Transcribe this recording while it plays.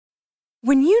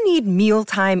When you need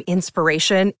mealtime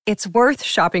inspiration, it's worth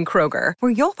shopping Kroger,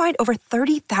 where you'll find over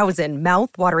 30,000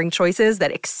 mouth-watering choices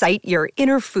that excite your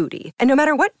inner foodie. And no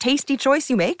matter what tasty choice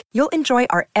you make, you'll enjoy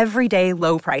our everyday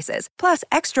low prices, plus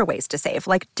extra ways to save,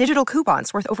 like digital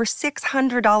coupons worth over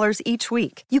 $600 each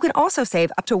week. You can also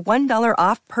save up to $1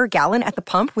 off per gallon at the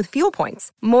pump with fuel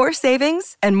points. More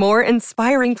savings and more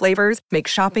inspiring flavors make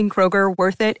shopping Kroger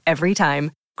worth it every time.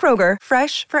 Kroger,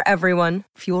 fresh for everyone.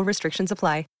 Fuel restrictions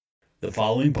apply. The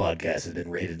following podcast has been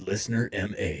rated Listener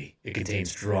MA. It contains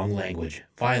strong language,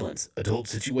 violence, adult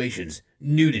situations,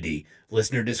 nudity.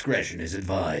 Listener discretion is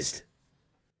advised.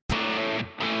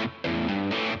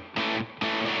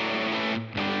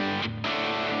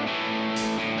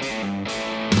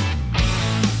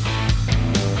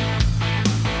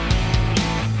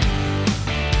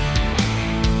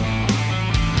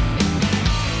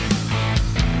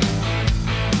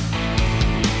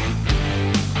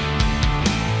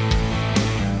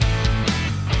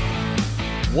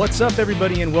 What's up,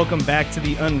 everybody, and welcome back to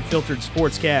the Unfiltered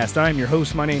Sportscast. I'm your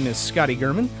host. My name is Scotty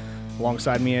Gurman.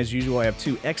 Alongside me, as usual, I have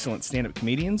two excellent stand-up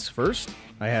comedians. First,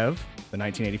 I have the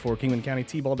 1984 Kingman County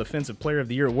T-Ball Defensive Player of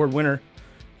the Year award winner,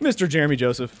 Mr. Jeremy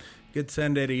Joseph. Good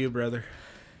Sunday to you, brother.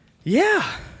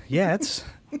 Yeah,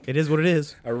 it is what it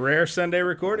is. A rare Sunday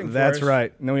recording for That's us.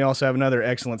 right. And then we also have another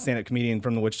excellent stand-up comedian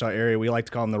from the Wichita area. We like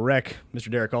to call him the Wreck,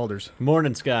 Mr. Derek Alders.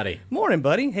 Morning, Scotty. Morning,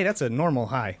 buddy. Hey, that's a normal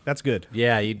hi. That's good.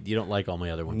 Yeah, you don't like all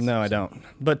my other ones. No, I don't.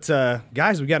 But,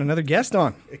 guys, we got another guest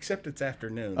on. Except it's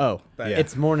afternoon. Oh, But yeah.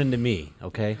 It's morning to me,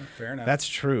 okay? fair enough. That's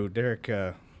true. Derek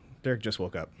just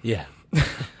woke up. Yeah.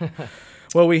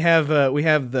 Well, we have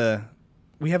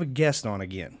a guest on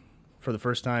again for the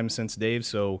first time since Dave.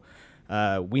 So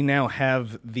we now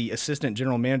have the assistant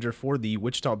general manager for the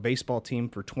Wichita baseball team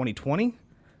for 2020,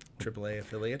 AAA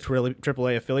affiliate.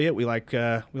 AAA affiliate. We like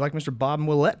Mr. Bob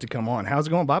Willett to come on. How's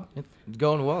it going, Bob? It's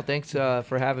going well. Thanks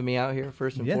for having me out here,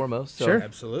 first and Yeah, foremost. So, sure.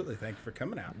 Absolutely. Thank you for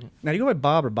coming out. Now, do you go by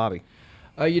Bob or Bobby?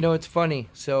 It's funny.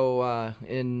 So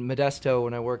in Modesto,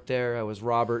 when I worked there, I was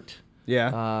Robert.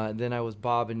 Yeah. Then I was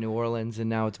Bob in New Orleans, and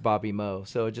now it's Bobby Moe.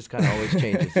 So it just kind of always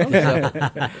changes. So,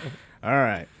 All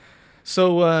right.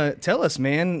 So tell us,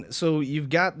 man. So you've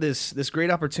got this great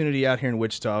opportunity out here in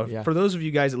Wichita. Yeah. For those of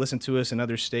you guys that listen to us in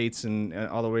other states and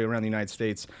all the way around the United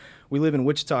States, we live in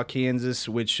Wichita, Kansas,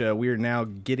 which we are now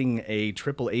getting a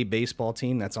AAA baseball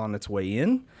team that's on its way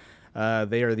in.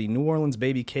 They are the New Orleans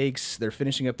Baby Cakes. They're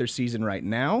finishing up their season right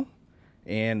now,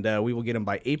 and we will get them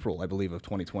by April, I believe, of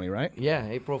 2020, right? yeah,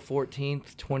 April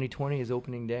 14th, 2020 is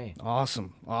opening day.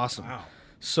 Awesome. Wow.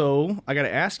 So I got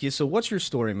to ask you, so what's your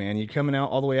story, man? You're coming out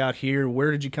all the way out here.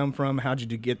 Where did you come from? How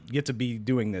did you get to be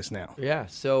doing this now? Yeah,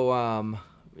 so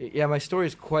my story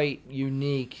is quite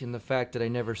unique in the fact that I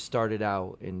never started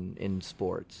out in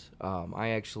sports. I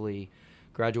actually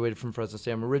graduated from Fresno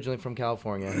State. I'm originally from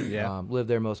California. Yeah. Lived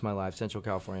there most of my life, Central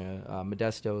California.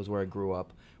 Modesto is where I grew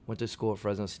up. Went to school at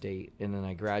Fresno State, and then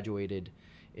I graduated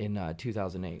in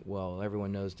 2008. Well,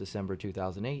 everyone knows December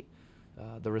 2008,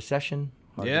 the recession,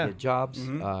 hard Yeah. to get jobs.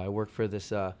 Mm-hmm. I worked for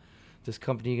this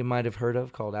company you might have heard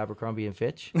of called Abercrombie and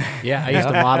Fitch. Yeah, I used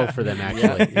to model for them,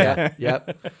 actually.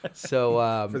 Yep.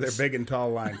 So For their big and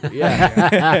tall line.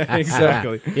 yeah.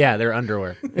 Exactly. Yeah, their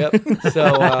underwear. Yep.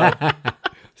 So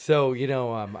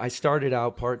I started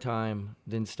out part-time,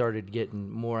 then started getting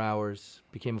more hours,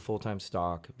 became a full-time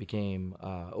stock, became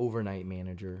overnight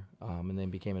manager, and then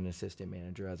became an assistant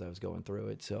manager as I was going through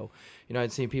it. So,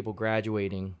 I'd seen people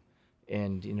graduating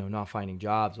and, not finding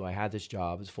jobs. Well, I had this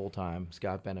job. It's full-time. It's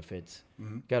got benefits.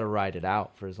 Got to ride it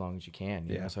out for as long as you can.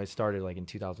 You know? So I started like in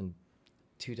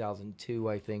 2002,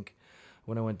 I think,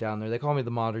 when I went down there. They call me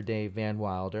the modern day Van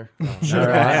Wilder.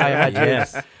 Sure. I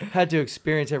had to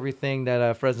experience everything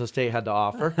that Fresno State had to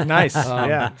offer. Nice.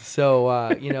 Yeah. So,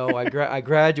 I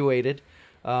graduated,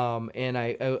 and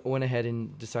I went ahead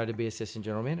and decided to be assistant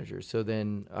general manager. So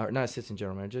then, not assistant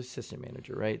general manager, assistant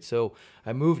manager, right? So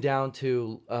I moved down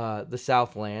to the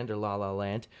Southland, or La La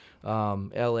Land,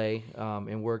 L.A.,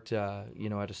 and worked, at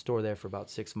a store there for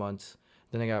about 6 months.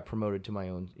 Then I got promoted to my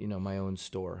own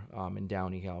store in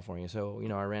Downey, California. So,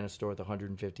 I ran a store with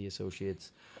 150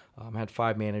 associates, had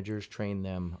 5 managers, trained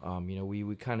them.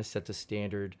 We kind of set the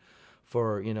standard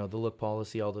for, the look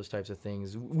policy, all those types of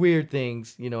things, weird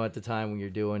things, at the time when you're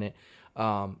doing it.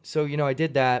 So, I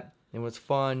did that. It was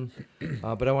fun,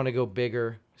 but I want to go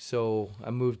bigger. So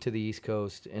I moved to the East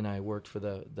Coast, and I worked for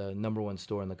the number one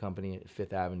store in the company at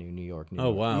Fifth Avenue, New York. Oh,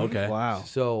 wow, okay. Wow.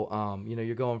 So,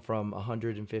 you're going from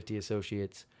 150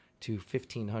 associates to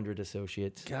 1,500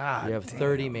 associates. God You have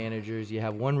 30 managers. You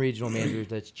have one regional manager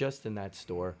that's just in that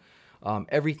store.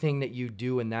 everything that you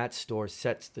do in that store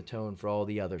sets the tone for all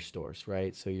the other stores,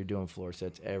 right? So you're doing floor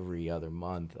sets every other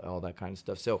month, all that kind of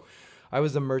stuff. So I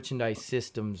was the merchandise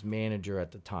systems manager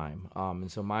at the time.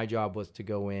 And so my job was to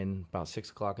go in about 6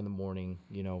 o'clock in the morning,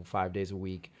 5 days a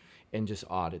week, and just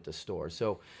audit the store.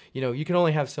 So, you can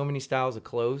only have so many styles of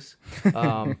clothes.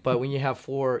 But when you have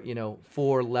four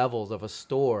levels of a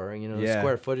store, the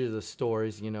square footage of the store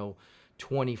is,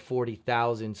 20,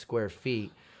 40,000 square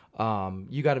feet.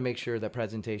 You got to make sure that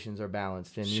presentations are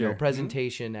balanced. And,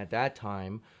 presentation at that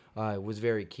time was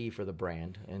very key for the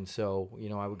brand. And so,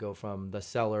 I would go from the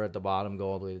cellar at the bottom, go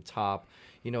all the way to the top.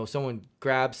 Someone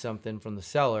grabs something from the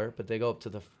cellar, but they go up to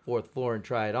the 4th floor and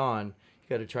try it on.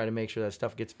 Got to try to make sure that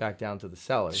stuff gets back down to the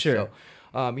cellar. Sure.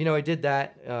 So, I did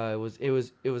that. It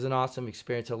was an awesome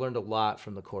experience. I learned a lot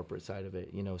from the corporate side of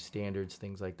it. Standards,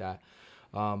 things like that.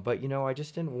 But I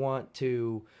just didn't want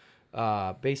to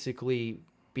basically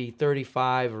be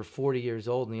 35 or 40 years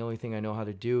old, and the only thing I know how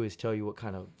to do is tell you what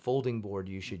kind of folding board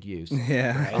you should use.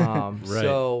 Yeah. Right.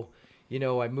 So.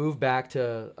 I moved back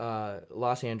to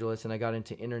Los Angeles, and I got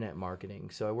into internet marketing.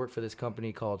 So I worked for this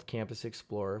company called Campus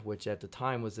Explorer, which at the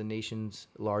time was the nation's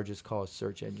largest college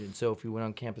search engine. So if you went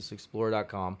on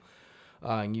campusexplorer.com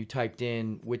and you typed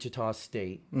in Wichita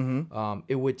State,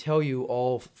 it would tell you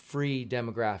all free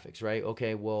demographics, right?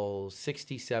 Okay, well,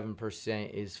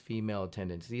 67% is female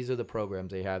attendance. These are the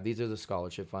programs they have. These are the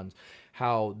scholarship funds.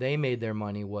 How they made their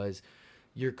money was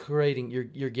you're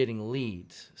getting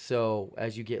leads. So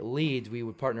as you get leads, we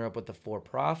would partner up with the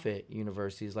for-profit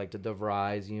universities like the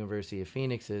DeVry's, University of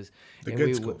Phoenix's. The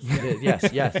good schools.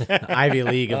 Yes. Ivy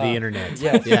League of the internet.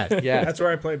 Yes. Yeah. That's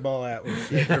where I played ball at.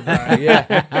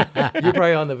 Yeah. You're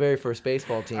probably on the very first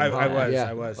baseball team. I huh? was. Yeah.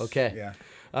 I was. Okay. Yeah.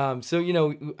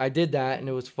 So, I did that, and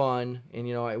it was fun.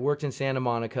 And, I worked in Santa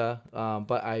Monica,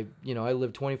 but I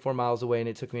lived 24 miles away, and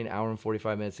it took me an hour and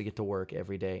 45 minutes to get to work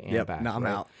every day and back. No, I'm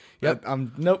right? out. Yep.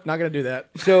 Nope, not going to do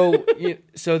that.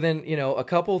 So then, a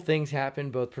couple things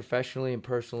happened, both professionally and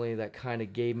personally, that kind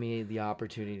of gave me the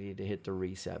opportunity to hit the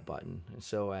reset button. And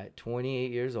so at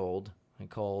 28 years old, I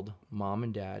called Mom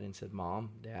and Dad and said,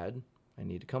 Mom, Dad, I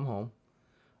need to come home.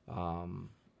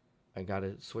 I got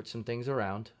to switch some things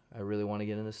around. I really want to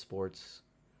get into sports.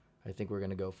 I think we're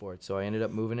going to go for it. So I ended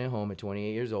up moving at home at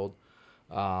 28 years old.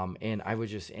 And I was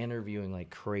just interviewing like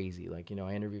crazy. Like,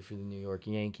 I interviewed for the New York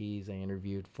Yankees. I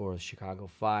interviewed for the Chicago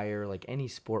Fire, like any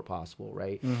sport possible,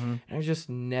 right? And I was just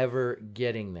never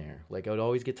getting there. Like, I would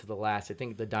always get to the last. I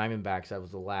think the Diamondbacks, I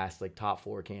was the last, like, top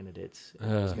 4 candidates.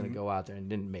 And I was going to go out there and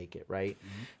didn't make it, right?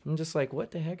 I'm just like,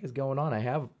 what the heck is going on? I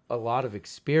have a lot of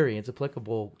experience,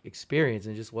 applicable experience,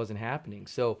 and it just wasn't happening.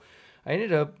 So I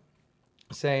ended up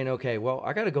saying, okay, well,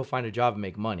 I got to go find a job and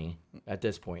make money at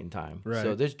this point in time. Right.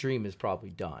 So this dream is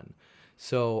probably done.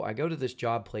 So I go to this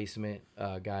job placement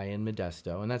guy in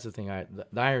Modesto, and that's the thing. The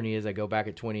irony is I go back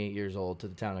at 28 years old to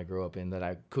the town I grew up in that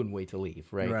I couldn't wait to leave,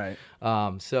 right?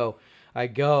 Right. So I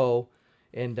go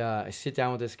and I sit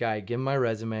down with this guy, give him my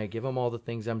resume, give him all the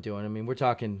things I'm doing. I mean, we're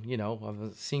talking, I'm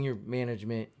a senior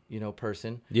management,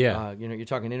 person. Yeah. You're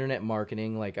talking internet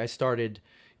marketing. Like I started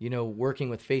working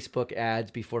with Facebook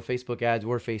ads before Facebook ads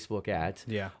were Facebook ads.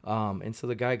 Yeah. And so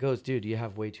the guy goes, dude, you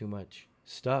have way too much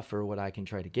stuff for what I can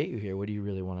try to get you here. What do you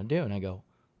really want to do? And I go,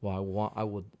 well, I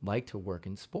would like to work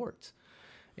in sports.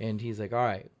 And he's like, all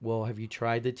right, well, have you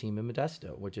tried the team in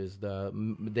Modesto, which is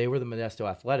they were the Modesto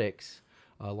Athletics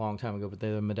a long time ago, but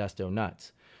they're the Modesto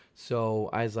Nuts. So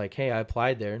I was like, hey, I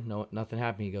applied there. No, nothing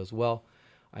happened. He goes, well,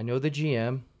 I know the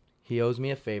GM. He owes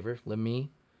me a favor. Give me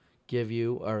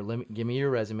your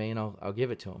resume and I'll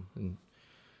give it to him. And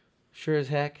sure as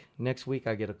heck, next week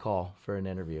I get a call for an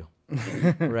interview.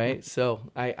 Right? So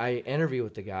I interview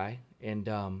with the guy,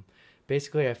 and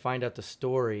basically I find out the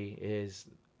story is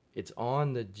it's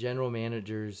on the general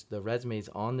manager's, the resume's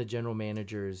on the general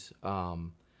manager's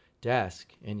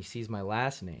desk, and he sees my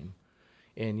last name.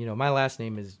 And, my last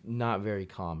name is not very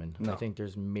common. No. I think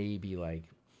there's maybe like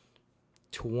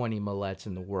 20 Millettes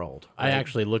in the world. Right? I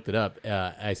actually looked it up.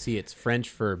 I see it's French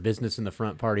for business in the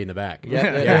front, party in the back.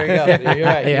 Yeah, there you go. You're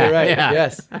right. Yeah, You're right. yeah.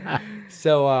 Yes.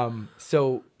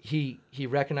 So he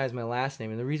recognized my last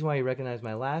name, and the reason why he recognized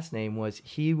my last name was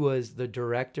he was the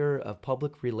director of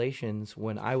public relations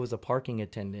when I was a parking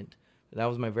attendant. That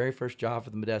was my very first job for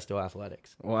the Modesto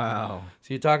Athletics. Wow.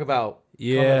 So you talk about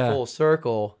coming full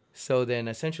circle. So then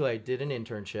essentially I did an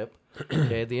internship.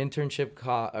 Okay, the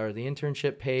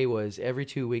internship pay was every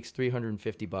 2 weeks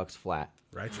 $350 flat.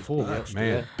 Righteous.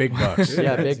 Man, big bucks.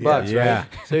 Yeah, big bucks. Yeah. Right?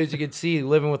 So as you can see,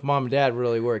 living with mom and dad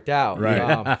really worked out.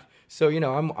 Right. So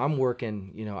I'm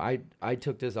working. I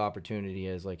took this opportunity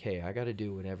as like, hey, I got to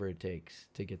do whatever it takes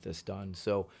to get this done.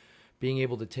 So being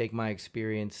able to take my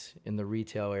experience in the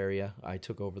retail area, I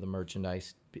took over the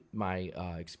merchandise, my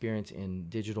experience in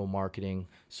digital marketing,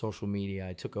 social media,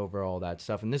 I took over all that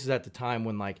stuff. And this is at the time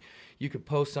when like you could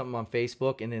post something on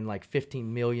Facebook and then like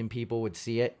 15 million people would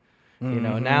see it. You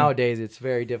know, nowadays it's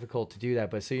very difficult to do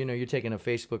that. But so, you know, you're taking a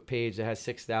Facebook page that has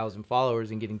 6,000 followers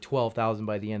and getting 12,000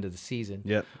 by the end of the season.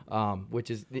 Yep.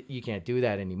 Which is, you can't do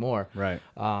that anymore. Right.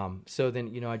 So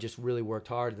then, you know, I just really worked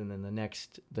hard. And then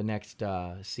the next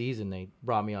season, they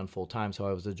brought me on full time. So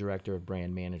I was the director of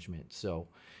brand management. So,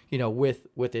 you know,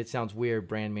 with it sounds weird,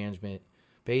 brand management,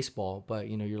 baseball, but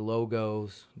you know, your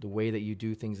logos, the way that you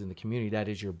do things in the community, that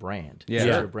is your brand. Yeah. That's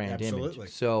Yeah, your brand absolutely.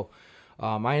 image. So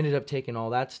I ended up taking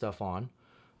all that stuff on.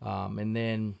 And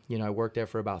then, you know, I worked there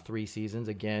for about 3 seasons.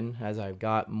 Again, as I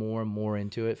got more and more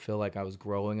into it, feel like I was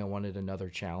growing. I wanted another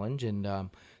challenge. And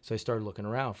so I started looking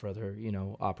around for other, you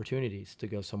know, opportunities to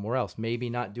go somewhere else. Maybe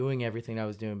not doing everything I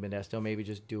was doing in Modesto, maybe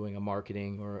just doing a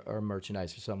marketing or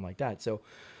merchandise or something like that. So,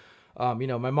 you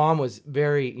know, my mom was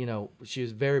very, you know, she was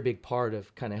a very big part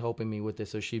of kind of helping me with this.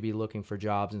 So she'd be looking for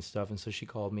jobs and stuff. And so she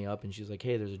called me up and she's like,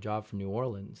 hey, there's a job for New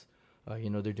Orleans. You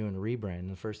know, they're doing a rebrand.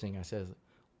 And the first thing I said is,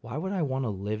 why would I want to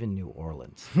live in New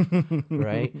Orleans?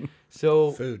 Right?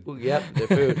 So, Food. Yep, the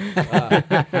food.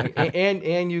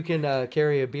 And you can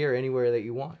carry a beer anywhere that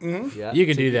you want. Mm-hmm. Yeah. You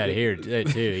can do that here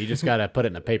too. You just got to put it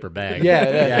in a paper bag. Yeah,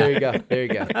 there you go. There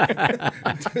you go.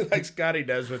 Like Scotty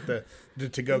does with the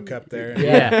to-go cup there.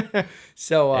 Yeah.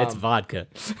 So It's vodka.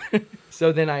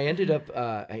 So then I ended up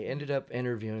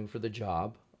interviewing for the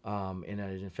job, and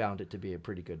I found it to be a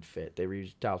pretty good fit. They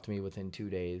reached out to me within 2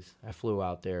 days. I flew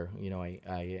out there. You know,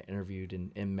 I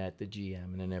interviewed and met the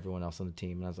GM and then everyone else on the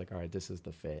team, and I was like, all right, this is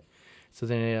the fit. So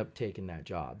then I ended up taking that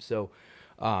job. So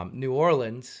New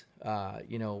Orleans,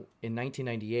 you know, in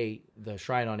 1998, the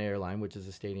Shrine-On Airline, which is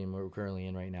the stadium we're currently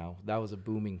in right now, that was a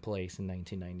booming place in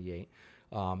 1998.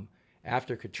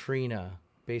 After Katrina,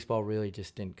 baseball really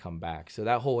just didn't come back. So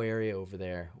that whole area over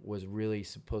there was really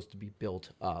supposed to be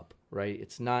built up, right?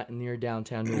 It's not near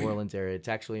downtown New Orleans area. It's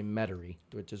actually in Metairie,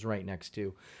 which is right next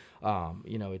to,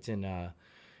 you know, it's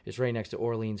right next to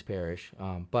Orleans Parish.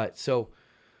 But so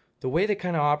the way they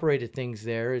kind of operated things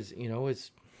there is, you know, it's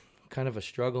kind of a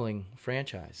struggling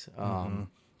franchise.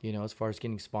 You know, as far as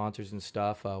getting sponsors and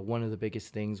stuff, one of the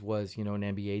biggest things was, you know, an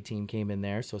NBA team came in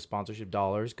there. So sponsorship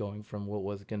dollars going from what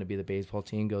was going to be the baseball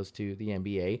team goes to the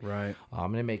NBA. Right.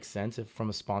 And it makes sense if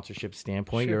from a sponsorship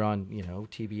standpoint, you're on, you know,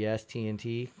 TBS,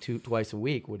 TNT twice a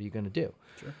week. What are you going to do?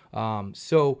 Sure.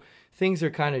 So things are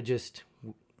kind of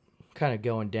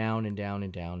going down and down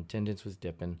and down. Attendance was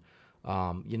dipping.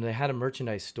 You know, they had a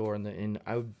merchandise store and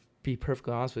I would be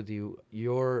perfectly honest with you,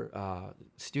 your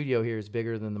studio here is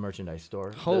bigger than the merchandise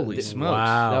store. Holy smokes.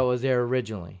 Wow. That was there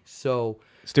originally. So,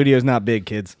 Studio's not big,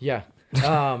 kids. yeah.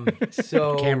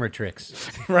 So Camera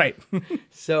tricks. Right.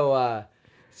 So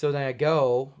then I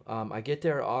go, I get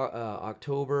there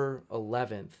October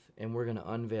 11th, and we're going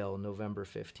to unveil November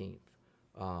 15th.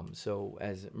 So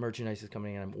as merchandise is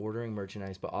coming in, I'm ordering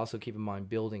merchandise, but also keep in mind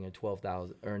building a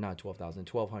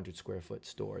 1,200 square foot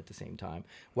store at the same time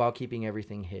while keeping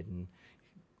everything hidden.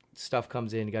 Stuff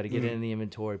comes in, you got to get it in the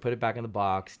inventory, put it back in the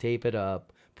box, tape it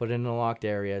up, put it in a locked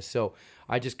area. So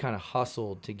I just kind of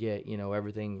hustled to get, you know,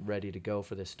 everything ready to go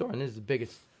for this store. And this is the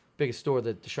biggest store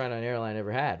that the Shrine-On Airline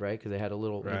ever had, right? Because they had a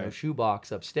little you know,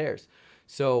 shoebox upstairs.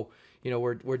 So, you know,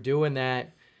 we're doing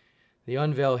that. The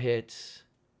unveil hits.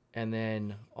 And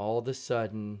then all of a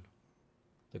sudden,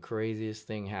 the craziest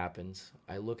thing happens.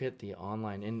 I look at the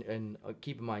online, and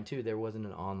keep in mind, too, there wasn't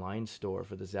an online store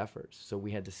for the Zephyrs. So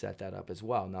we had to set that up as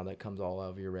well. Now that comes all out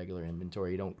of your regular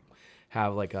inventory. You don't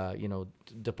have like a, you know,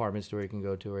 department store you can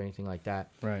go to or anything like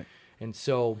that. Right. And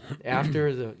so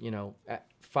after the, you know, at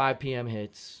 5 p.m.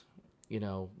 hits, you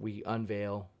know, we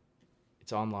unveil.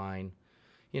 It's online.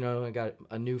 You know, I got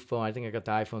a new phone. I think I got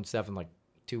the iPhone 7 like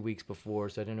 2 weeks before,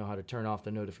 so I didn't know how to turn off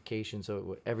the notification.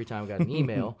 So every time I got an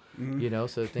email, you know,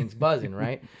 so things buzzing,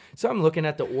 right? So I'm looking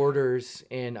at the orders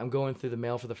and I'm going through the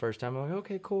mail for the first time. I'm like,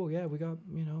 okay, cool. Yeah, we got,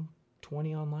 you know,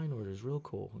 20 online orders. Real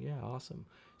cool. Yeah, awesome.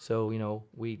 So, you know,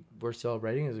 we're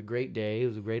celebrating. It was a great day. It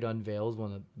was a great unveil. It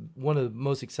was one of the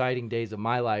most exciting days of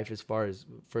my life as far as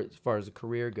the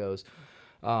career goes.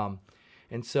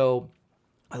 And so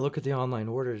I look at the online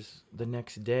orders the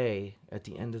next day at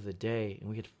the end of the day, and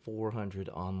we had 400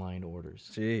 online orders.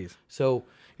 Jeez. So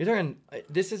you're talking,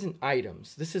 this isn't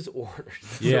items, this is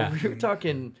orders. Yeah. So we're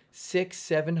talking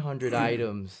 600-700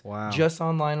 items Wow. just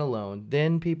online alone.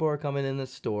 Then people are coming in the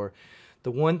store.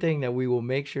 the one thing that we will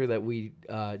make sure that we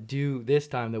do this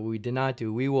time that we did not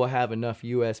do, we will have enough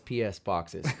USPS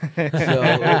boxes.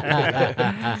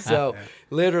 So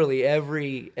literally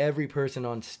every person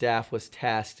on staff was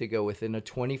tasked to go within a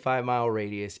 25-mile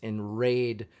radius and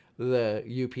raid the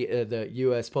the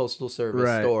U.S. Postal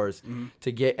Service stores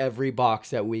to get every box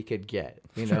that we could get.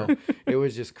 It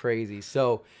was just crazy.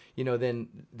 So, then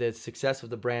the success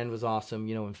of the brand was awesome.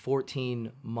 In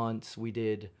 14 months, we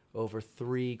did over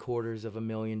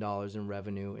 $750,000 in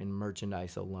revenue in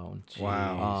merchandise alone.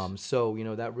 Wow. So,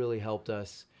 that really helped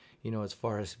us, as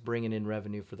far as bringing in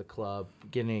revenue for the club,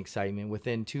 getting excitement.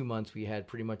 Within 2 months, we had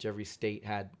pretty much every state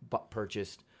had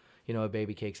purchased, a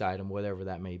Baby Cakes item, whatever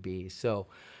that may be. So,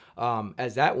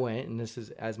 as that went, and this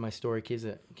is as my story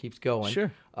keeps going.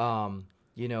 Sure.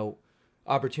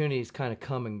 Opportunities kind of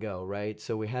come and go, right?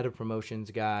 So we had a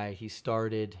promotions guy. He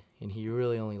started, and he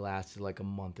really only lasted like a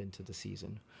month into the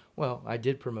season. Well, I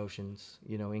did promotions,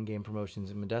 in-game promotions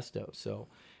in Modesto. So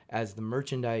as the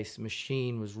merchandise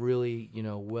machine was really,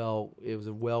 it was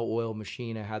a well-oiled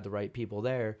machine. I had the right people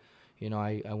there.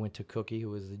 I went to Cookie,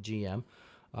 who was the GM,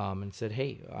 and said,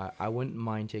 hey, I wouldn't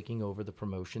mind taking over the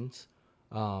promotions.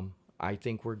 I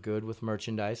think we're good with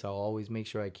merchandise. I'll always make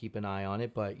sure I keep an eye on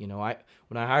it. But, when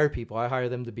I hire people, I hire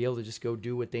them to be able to just go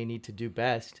do what they need to do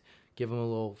best, give them a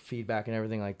little feedback and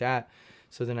everything like that.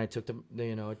 So then I took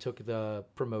the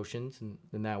promotions, and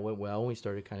then that went well. We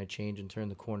started kind of change and turn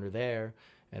the corner there.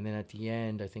 And then at the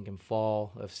end, I think in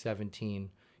fall of 17,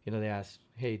 they asked,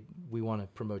 hey, we want to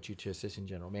promote you to assistant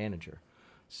general manager.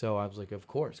 So I was like, of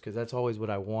course, because that's always what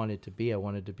I wanted to be. I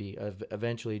wanted to be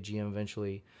eventually a GM,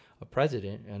 eventually a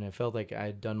president, and I felt like I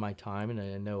had done my time and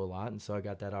I know a lot, and so I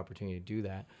got that opportunity to do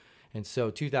that. And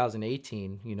so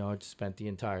 2018, I spent the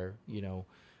entire,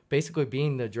 basically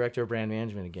being the director of brand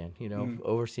management again,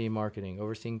 overseeing marketing,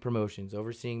 overseeing promotions,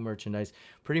 overseeing merchandise,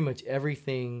 pretty much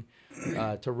everything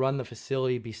to run the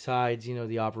facility besides,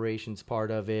 the operations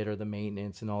part of it or the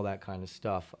maintenance and all that kind of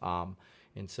stuff.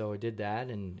 And so I did that,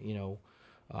 and,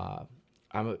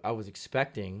 I was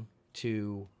expecting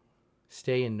to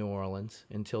stay in New Orleans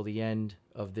until the end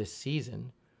of this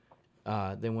season.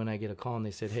 Then when I get a call and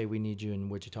they said, hey, we need you in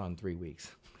Wichita in 3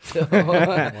 weeks. So,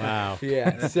 Wow.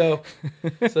 Yeah. So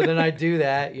then I do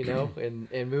that,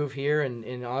 and move here.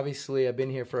 And obviously I've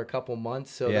been here for a couple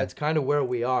months. So that's kind of where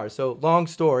we are. So long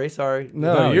story. Sorry.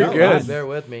 No, you're good. Bear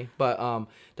with me. But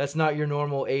that's not your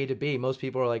normal A to B. Most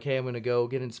people are like, hey, I'm going to go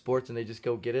get in sports, and they just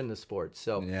go get into sports.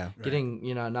 So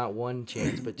getting, not one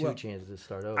chance, but two chances to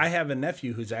start over. I have a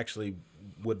nephew who's actually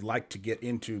would like to get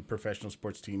into professional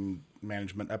sports team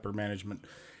management, upper management.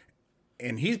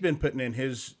 And he's been putting in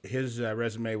his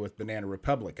resume with Banana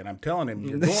Republic, and I'm telling him,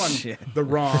 you're going the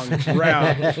wrong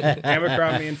route.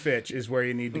 Abercrombie and Fitch is where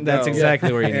you need to go. That's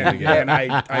exactly where you need to go. And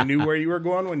I knew where you were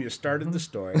going when you started the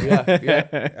story.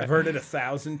 Yeah. I've heard it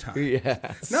 1,000 times.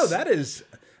 Yeah. No, that is,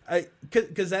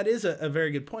 because that is a very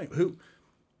good point.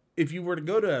 If you were to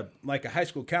go to like a high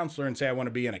school counselor and say, I want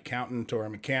to be an accountant or a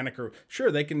mechanic, or sure,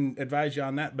 they can advise you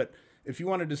on that, but if you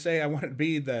wanted to say, I want to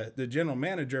be the general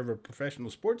manager of a professional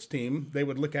sports team, they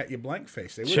would look at you blank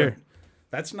face. They wouldn't.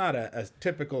 That's not a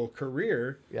typical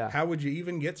career. Yeah. How would you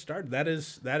even get started? That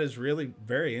is really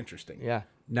very interesting. Yeah.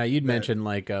 Now, you'd mentioned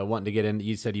wanting to get in.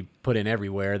 You said you put in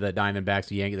everywhere, the Diamondbacks,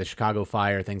 the Yankees, the Chicago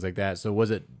Fire, things like that. So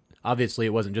was it, obviously it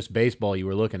wasn't just baseball you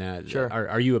were looking at. Sure.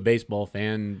 Are you a baseball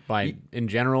fan in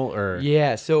general, or?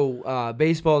 Yeah, so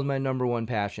baseball is my number one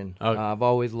passion. Okay. I've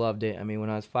always loved it. I mean,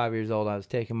 when I was 5 years old, I was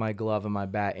taking my glove and my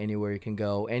bat anywhere you can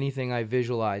go. Anything I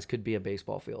visualize could be a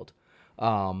baseball field.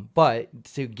 But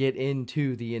to get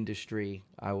into the industry,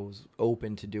 I was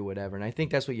open to do whatever. And I think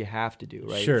that's what you have to do,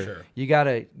 right? Sure. You got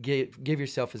to give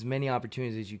yourself as many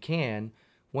opportunities as you can.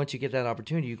 Once you get that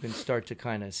opportunity, you can start to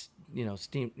kind of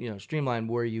streamline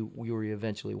where you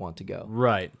eventually want to go.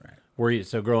 Right. Were you,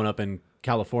 so growing up in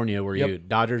California, were you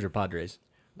Dodgers or Padres?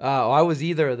 I was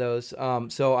either of those.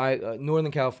 So I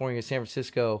Northern California, San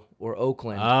Francisco, or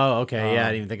Oakland. Oh, okay. Yeah, I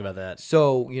didn't even think about that.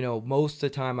 So, most of the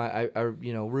time I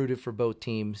rooted for both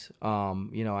teams.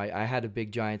 I had a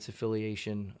big Giants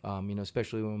affiliation,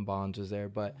 especially when Bonds was there.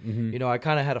 But, I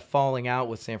kind of had a falling out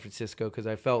with San Francisco because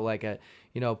I felt like at,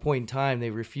 a point in time they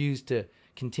refused to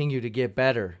continue to get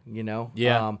better,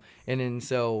 Yeah. And then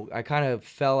so I kind of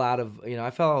fell out of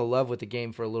love with the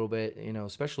game for a little bit,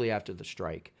 especially after the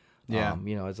strike. Yeah.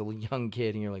 As a young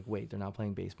kid, and you're like, wait, they're not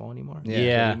playing baseball anymore? Yeah. Are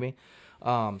you kidding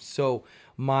me? So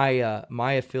my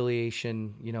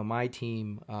affiliation, my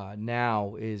team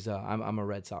now is I'm a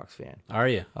Red Sox fan. Are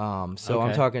you? So I'm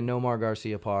Okay. talking Nomar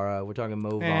Garciaparra. We're talking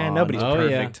Mo Vaughn. Nobody's Oh,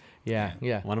 perfect.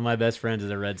 Yeah. One of my best friends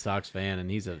is a Red Sox fan, and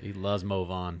he loves Mo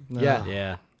Vaughn. Yeah.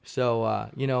 Yeah. So,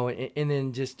 you know, and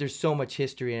then just there's so much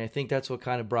history, and I think that's what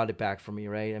kind of brought it back for me,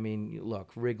 right? I mean, look,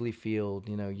 Wrigley Field,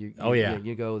 you know, you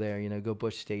go there, you know, go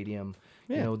Busch Stadium.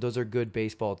 You know, those are good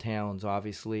baseball towns,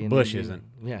 obviously. And Busch then, isn't.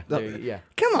 Yeah. Yeah.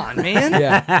 Come on, man.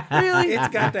 Yeah. Really? It's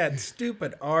got that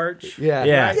stupid arch. Yeah.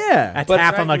 Yeah. Yeah. That's But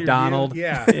half right a in your view. McDonald.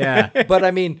 Yeah. Yeah. But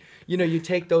I mean, you know, you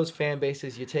take those fan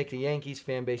bases, you take the Yankees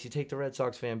fan base, you take the Red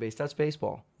Sox fan base. That's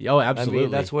baseball. Oh, absolutely. I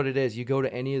mean, that's what it is. You go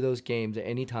to any of those games at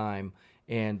any time,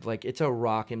 and like it's a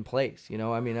rocking place. You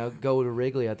know, I mean, I'll go to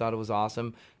Wrigley. I thought it was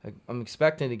awesome. I'm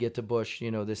expecting to get to Busch,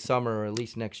 you know, this summer or at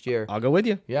least next year. I'll go with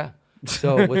you. Yeah.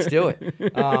 So let's do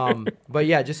it. But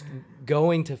yeah, just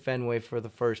going to Fenway for the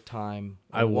first time,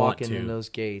 I and want walking to. in those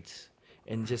gates,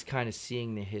 and just kind of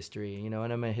seeing the history, you know.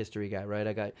 And I'm a history guy,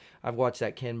 right? I've watched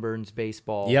that Ken Burns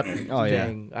baseball. Yep. Oh, yeah.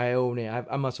 thing. I own it.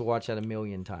 I must have watched that a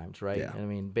million times, right? Yeah. I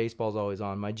mean, baseball's always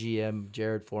on. My GM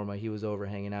Jared Forma, he was over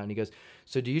hanging out, and he goes,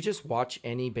 "So do you just watch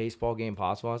any baseball game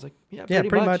possible?" I was like, "Yeah,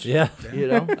 pretty much." Yeah. You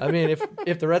know, I mean,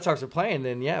 if the Red Sox are playing,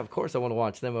 then yeah, of course I want to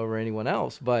watch them over anyone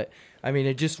else. But I mean,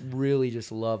 it just really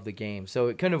just love the game, so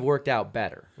it couldn't have worked out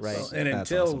better, right? Well, and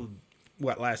That's until awesome.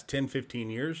 last 10, 15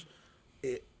 years,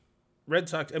 Red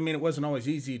Sox. I mean, it wasn't always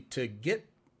easy to get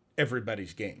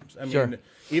everybody's games. I mean, Sure.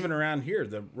 even around here,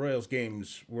 the Royals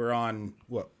games were on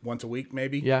once a week,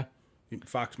 maybe. Yeah,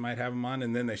 Fox might have them on,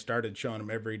 and then they started showing them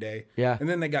every day. Yeah. And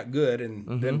then they got good,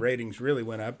 and then ratings really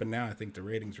went up, and now I think the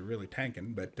ratings are really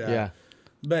tanking. But Yeah.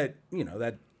 but you know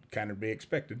that kind of be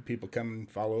expected. People come and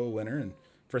follow a winner, and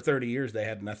for 30 years they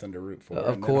had nothing to root for.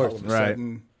 Of and course. then all of a Right.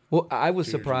 sudden, Well, I was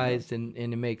 2 years ago. surprised, and it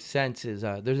makes sense. Is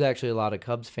there's actually a lot of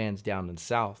Cubs fans down in the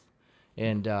South,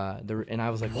 and and I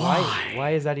was like,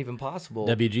 why is that even possible?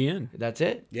 WGN. That's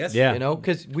it. Yes. Yeah. You know,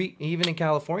 because even in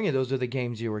California, those are the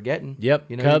games you were getting. Yep.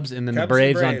 You know, Cubs and then the Cubs and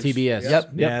Braves on Braves. TBS.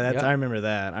 Yep. Yeah, that's. Yep. I remember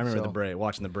that. I remember So-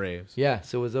 watching the Braves. Yeah.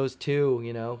 So it was those two,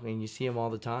 you know, and you see them all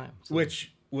the time. So,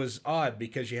 Which was odd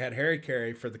because you had Harry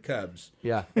Carey for the Cubs.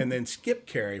 Yeah. And then Skip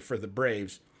Carey for the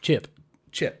Braves. Chip.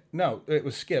 Chip. No, it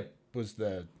was Skip was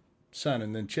the son,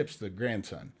 and then Chip's the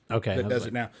grandson. Okay, I That was does like-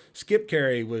 it now. Skip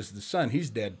Carey was the son. He's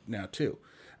dead now, too.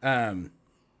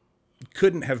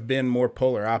 Couldn't have been more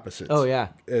polar opposites. Oh, yeah.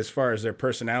 As far as their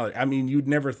personality. I mean, you'd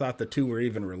never thought the two were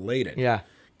even related. Yeah.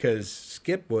 Because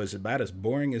Skip was about as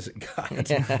boring as it got.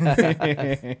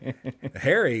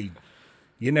 Harry,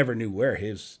 you never knew where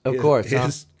his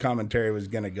commentary was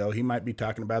going to go. He might be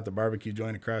talking about the barbecue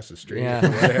joint across the street Yeah.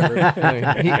 or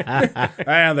whatever.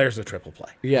 Ah, there's a triple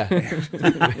play. Yeah.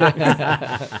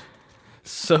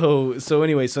 So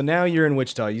anyway, so now you're in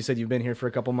Wichita. You said you've been here for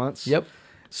a couple months. Yep.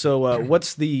 So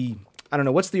what's the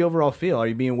overall feel? Are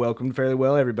you being welcomed fairly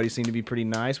well? Everybody seemed to be pretty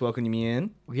nice, welcoming you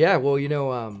in. Yeah, well, you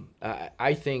know,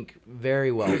 I think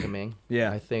very welcoming.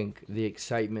 Yeah. I think the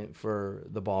excitement for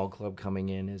the ball club coming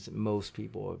in is most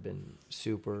people have been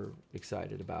super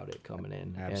excited about it coming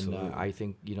in. Absolutely. And I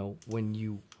think, you know, when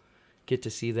you get to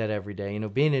see that every day, you know,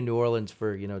 being in New Orleans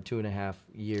for, 2.5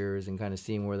 years and kind of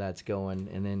seeing where that's going,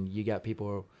 and then you got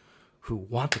people who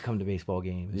want to come to baseball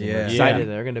games. And Yeah. they're excited Yeah.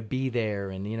 they're going to be there.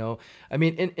 And, I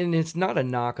mean, and it's not a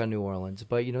knock on New Orleans,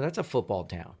 but, that's a football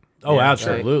town. Oh, Yeah,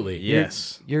 absolutely.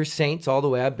 Yes. You're Saints all the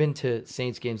way. I've been to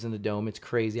Saints games in the Dome. It's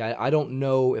crazy. I don't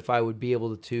know if I would be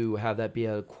able to have that be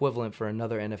an equivalent for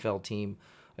another NFL team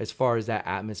as far as that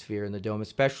atmosphere in the Dome,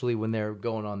 especially when they're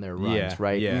going on their runs, Yeah,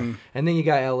 right? yeah. Mhm. And then you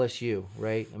got LSU,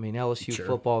 right? I mean, LSU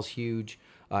football's huge.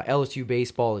 LSU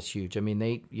baseball is huge. I mean,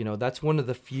 that's one of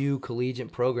the few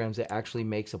collegiate programs that actually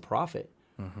makes a profit.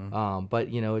 But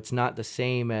it's not the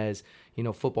same as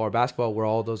football or basketball where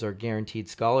all those are guaranteed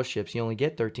scholarships. You only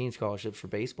get 13 scholarships for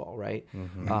baseball, right?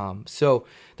 So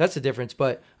that's the difference.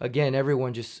 But again,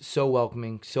 everyone just so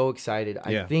welcoming, so excited.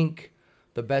 Yeah. I think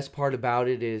the best part about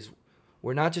it is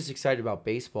we're not just excited about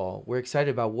baseball. We're excited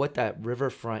about what that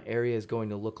riverfront area is going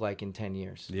to look like in 10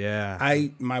 years. Yeah.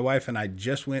 My wife and I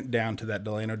just went down to that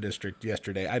Delano district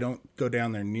yesterday. I don't go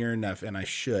down there near enough, and I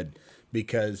should,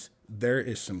 because there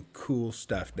is some cool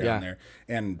stuff down Yeah. there.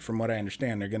 And from what I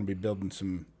understand, they're going to be building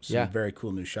some Yeah. very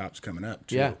cool new shops coming up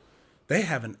too. Yeah. They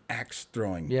have an axe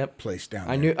throwing Yep. place down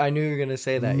I there. knew you were going to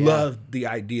say that. Love the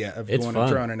idea of It's going fun.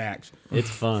 and throwing an axe. It's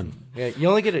fun. Yeah. You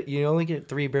only get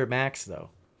 3 beer max though.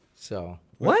 So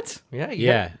What? yeah.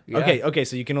 Yeah. Okay,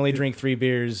 so you can only drink 3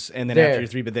 beers, and then There. after your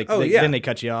 3, but yeah. then they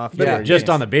cut you off. Yeah. Or- Just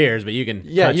on the beers, but you can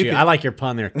Yeah, cut you you. can- I like your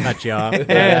pun there. Cut you off.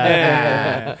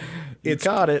 It's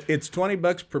caught it. It's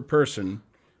 $20 per person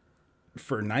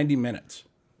for 90 minutes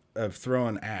of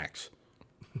throwing axe.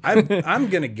 I'm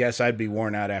gonna guess I'd be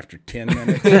worn out after 10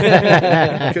 minutes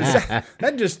because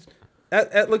that just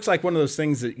That looks like one of those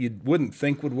things that you wouldn't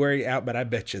think would wear you out, but I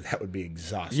bet you that would be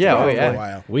exhausting Yeah, oh, for yeah. a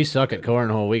while. We suck at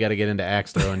cornhole. We got to get into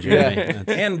axe throwing, Jeremy.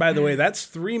 And by the way, that's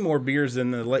 3 more beers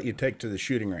than they'll let you take to the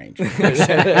shooting range.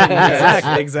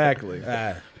 Exactly.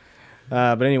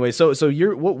 But anyway, so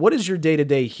you're what is your day to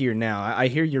day here now? I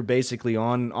hear you're basically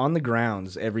on the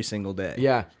grounds every single day.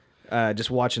 Yeah.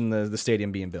 Just watching the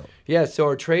stadium being built. Yeah, so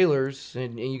our trailers,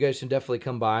 and you guys should definitely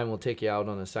come by, and we'll take you out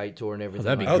on a site tour and everything.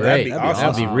 That'd be like that. great. that'd be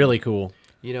awesome. That'd be really cool.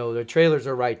 You know, the trailers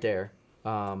are right there.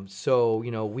 So,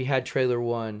 you know, we had trailer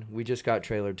 1. We just got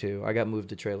trailer 2. I got moved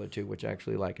to trailer 2, which I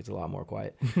actually like. It's a lot more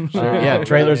quiet. Yeah,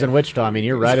 trailers in Wichita. I mean,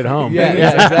 you're right at home.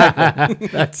 Yeah,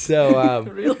 exactly. So,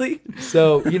 Really?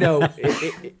 so you know,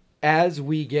 as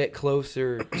we get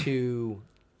closer to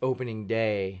opening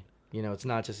day, you know, it's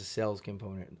not just a sales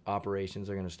component. Operations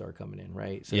are going to start coming in,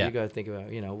 right? So Yeah. you got to think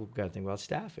about, you know, we've got to think about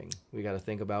staffing. We got to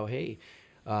think about, hey,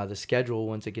 the schedule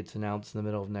once it gets announced in the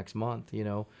middle of next month. You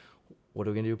know, what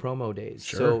are we going to do promo days?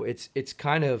 Sure. So it's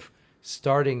kind of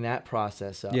starting that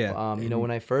process up. Yeah. You know,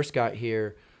 when I first got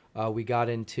here, we got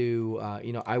into,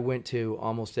 you know, I went to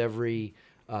almost every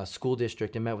school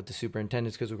district and met with the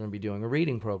superintendents because we're going to be doing a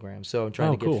reading program. So I'm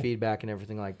trying to get cool. feedback and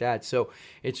everything like that. So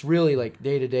it's really like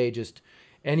day to day, just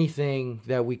anything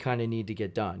that we kind of need to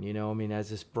get done. You know, I mean, as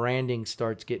this branding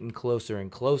starts getting closer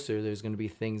and closer, there's going to be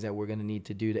things that we're going to need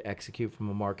to do to execute from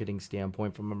a marketing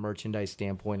standpoint, from a merchandise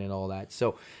standpoint, and all that.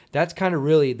 So that's kind of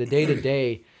really the day to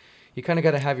day. You kind of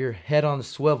got to have your head on the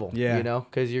swivel, Yeah. you know,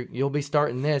 because you'll be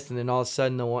starting this, and then all of a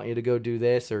sudden they'll want you to go do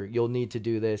this, or you'll need to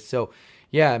do this. So,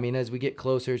 yeah, I mean, as we get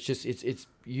closer, it's just it's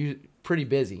you pretty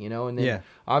busy, you know. And then Yeah.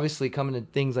 obviously coming to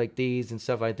things like these and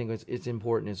stuff, I think it's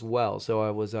important as well. So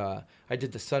I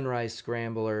did the Sunrise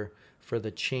Scrambler for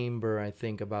the chamber, I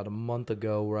think about a month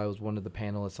ago, where I was one of the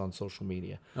panelists on social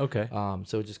media. Okay.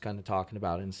 So just kind of talking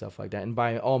about it and stuff like that. And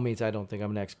by all means, I don't think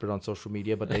I'm an expert on social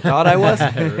media, but they thought I was.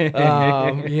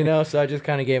 You know, so I just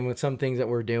kind of gave them some things that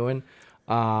we're doing.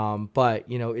 But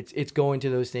you know, it's going to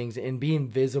those things and being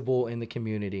visible in the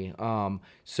community.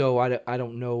 So I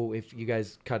don't know if you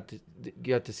guys got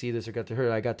to see this or got to hear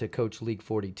it. I got to coach League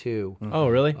 42. Oh,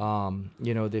 really?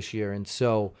 You know, this year, and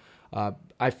so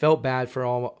I felt bad for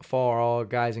all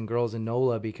guys and girls in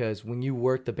NOLA, because when you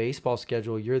work the baseball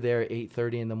schedule, you're there at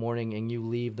 8:30 in the morning and you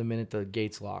leave the minute the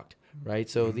gate's locked, right?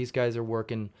 So these guys are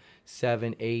working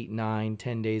 7, 8, 9,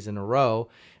 10 days in a row,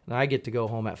 and I get to go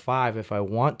home at 5 if I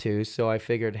want to. So I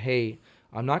figured, hey,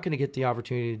 I'm not going to get the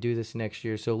opportunity to do this next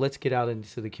year, so let's get out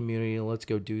into the community and let's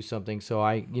go do something. So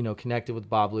I, you know, connected with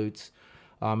Bob Lutz,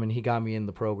 and he got me in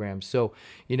the program. So,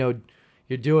 you know,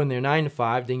 you're doing their 9 to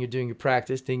 5, then you're doing your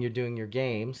practice, then you're doing your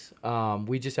games.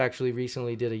 We just actually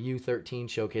recently did a U13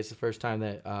 showcase, the first time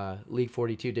that League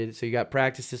 42 did it. So you got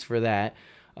practices for that.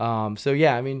 So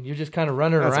yeah, I mean, you're just kind of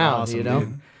running That's around, awesome, you know.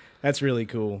 dude. That's really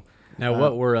cool. Now,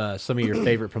 what were some of your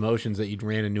favorite promotions that you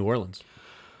ran in New Orleans?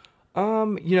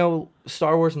 You know,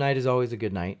 Star Wars night is always a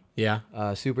good night. Yeah.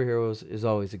 Superheroes is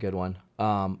always a good one.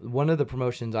 One of the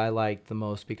promotions I liked the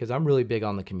most, because I'm really big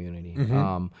on the community,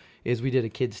 is we did a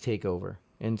kids takeover.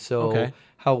 And so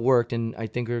how it worked, and I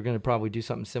think we're going to probably do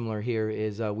something similar here,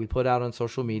 is we put out on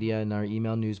social media and our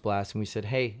email news blast, and we said,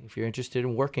 hey, if you're interested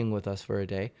in working with us for a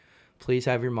day, please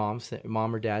have your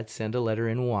mom or dad send a letter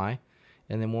in why,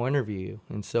 and then we'll interview you.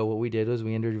 And so what we did was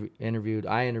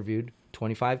I interviewed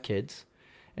 25 kids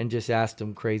and just asked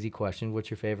them crazy questions.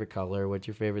 What's your favorite color? What's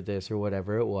your favorite this or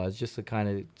whatever it was? Just to kind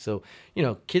of, so, you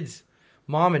know, kids,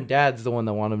 mom and dad's the one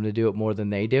that want them to do it more than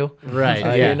they do. Right.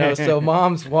 Yeah. You know, so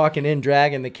mom's walking in,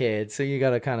 dragging the kids. So you got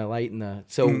to kind of lighten the,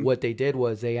 so what they did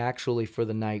was they actually, for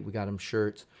the night, we got them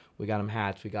shirts, we got them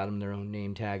hats, we got them their own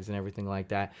name tags and everything like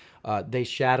that. They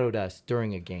shadowed us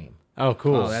during a game. Oh,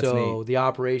 cool. Oh, that's So neat. the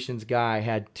operations guy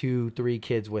had 2-3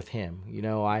 kids with him. You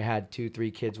know, I had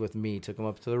 2-3 kids with me. Took them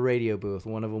up to the radio booth.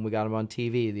 One of them, we got him on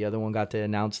TV. The other one got to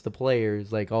announce the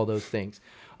players, like all those things.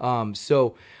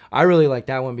 So I really like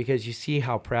that one because you see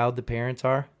how proud the parents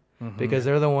are, because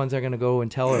they're the ones that are going to go and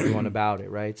tell everyone about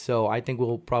it, right? So I think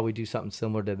we'll probably do something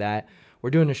similar to that.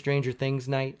 We're doing a Stranger Things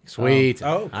night. Sweet.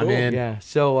 Oh, I'm cool. in. Yeah,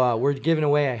 so we're giving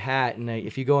away a hat, and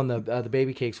if you go on the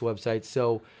Baby Cakes website,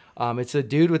 so it's a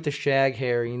dude with the shag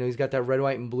hair. You know, he's got that red,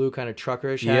 white, and blue kind of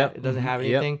truckerish hat. Yep. It doesn't have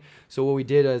Yep. anything. So what we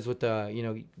did is with the, you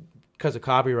know, because of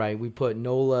copyright, we put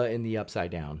NOLA in the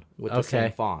upside down with the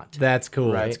same font. That's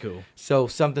cool. Right? That's cool. So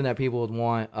something that people would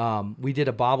want. We did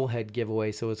a bobblehead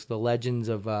giveaway, so it's the Legends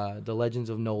of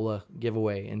NOLA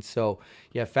giveaway. And so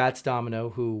you have Fats Domino,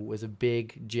 who was a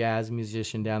big jazz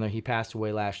musician down there. He passed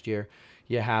away last year.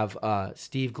 You have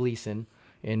Steve Gleason,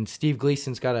 and Steve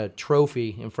Gleason's got a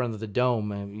trophy in front of the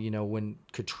dome. And you know, when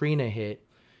Katrina hit,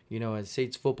 as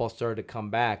Saints football started to come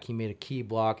back, he made a key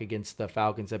block against the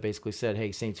Falcons that basically said,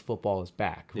 hey, Saints football is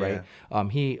back, right?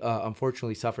 He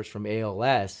unfortunately suffers from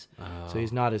ALS, so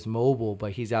he's not as mobile,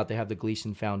 but he's out. They have the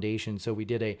Gleason Foundation, so we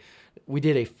did a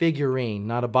figurine,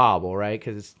 not a bobble, right?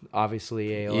 Because it's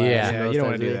obviously ALS. Yeah, you don't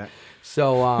want to do that.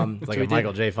 So It's like a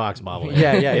Michael J. Fox bobble.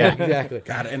 Yeah, exactly.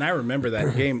 God, and I remember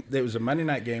that game. It was a Monday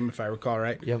night game, if I recall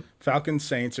right. Yep. Falcons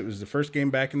Saints. It was the first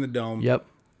game back in the Dome. Yep.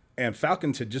 And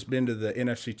Falcons had just been to the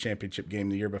NFC Championship game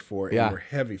the year before and were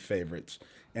heavy favorites.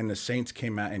 And the Saints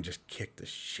came out and just kicked the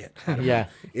shit out of them.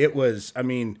 It was,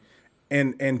 and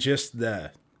just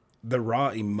the raw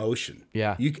emotion.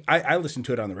 Yeah. I listened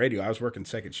to it on the radio. I was working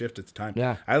second shift at the time.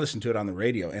 Yeah. I listened to it on the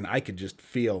radio, and I could just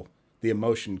feel the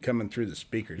emotion coming through the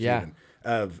speakers. Yeah. Even,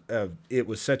 of it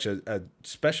was such a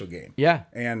special game. Yeah.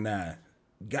 And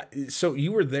so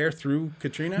you were there through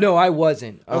Katrina? No, I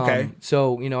wasn't. Okay.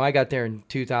 So, I got there in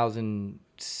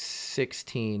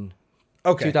 2016.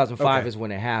 Okay. 2005 Okay. is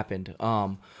when it happened.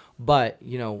 But,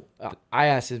 I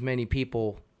asked as many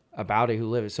people about it who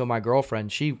live it. So my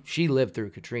girlfriend, she lived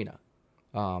through Katrina.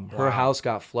 Her house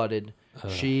got flooded.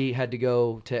 She had to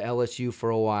go to LSU for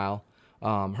a while.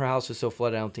 Her house was so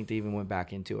flooded, I don't think they even went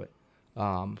back into it.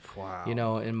 Wow.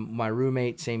 And my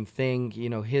roommate, same thing.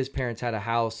 His parents had a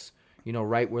house,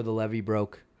 right where the levee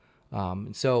broke.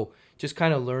 And so just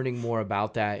kind of learning more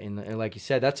about that. And like you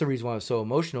said, that's the reason why I was so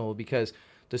emotional, because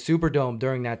the Superdome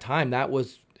during that time, that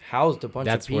was housed a bunch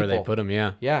of people. That's where they put them,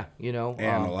 yeah. Yeah,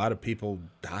 And a lot of people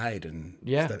died, and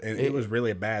stuff. And it was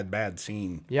really a bad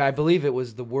scene. Yeah, I believe it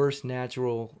was the worst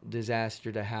natural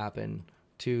disaster to happen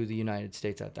to the United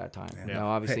States at that time. Yeah. Now,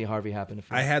 obviously, Harvey happened.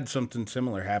 I had something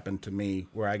similar happen to me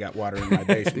where I got water in my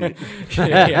basement a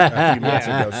few months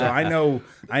ago, so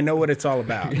I know what it's all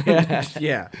about.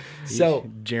 Yeah. So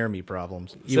Jeremy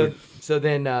problems. So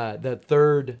then the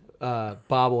third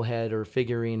bobblehead or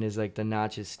figurine is like the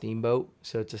Natchez Steamboat.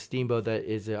 So it's a steamboat that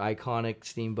is an iconic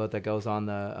steamboat that goes on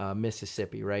the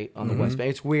Mississippi, right, on the West Bank.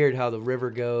 It's weird how the river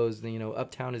goes.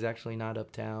 Uptown is actually not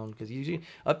uptown, because usually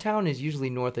uptown is usually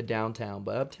north of downtown,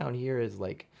 but uptown here is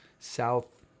like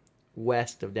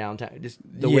southwest of downtown, just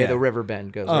the way the river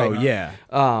bend goes. Oh, right? yeah.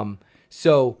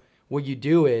 So what you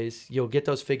do is you'll get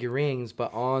those figurines,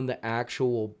 but on the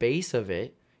actual base of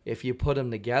it, if you put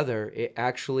them together, it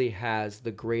actually has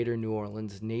the greater New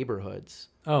Orleans neighborhoods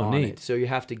on neat. it. So you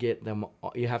have to get them,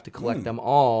 you have to collect them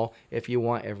all if you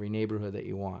want every neighborhood that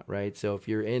you want, right? So if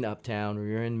you're in Uptown or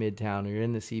you're in Midtown or you're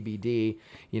in the CBD,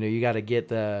 you got to get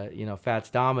the, Fats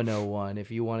Domino one.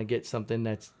 If you want to get something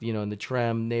that's, in the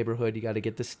Trem neighborhood, you got to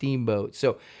get the Steamboat.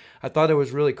 So I thought it was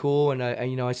really cool, and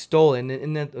I stole it.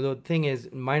 And the thing is,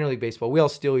 in minor league baseball, we all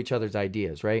steal each other's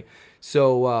ideas, right?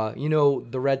 So,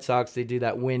 the Red Sox, they do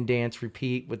that win, dance,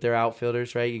 repeat with their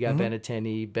outfilders, right? You got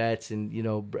Benintendi, Betts, and,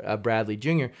 Bradley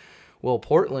Jr. Well,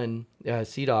 Portland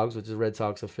Sea Dogs, which is a Red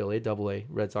Sox affiliate, AA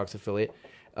Red Sox affiliate,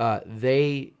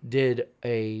 they did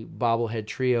a bobblehead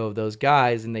trio of those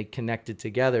guys, and they connected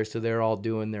together, so they're all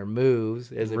doing their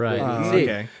moves as if Right. we can see.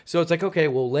 Okay. So it's like, okay,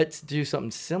 well, let's do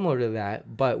something similar to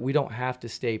that, but we don't have to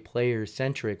stay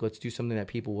player-centric. Let's do something that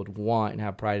people would want and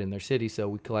have pride in their city, so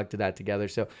we collected that together.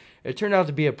 So it turned out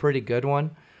to be a pretty good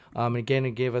one. And again,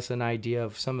 it gave us an idea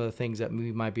of some of the things that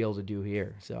we might be able to do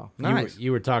here. So Nice.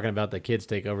 You were talking about the kids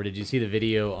takeover. Did you see the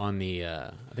video on the?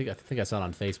 I think I saw it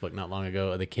on Facebook not long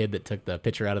ago. Of the kid that took the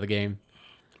pitcher out of the game.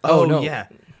 Oh, no. yeah.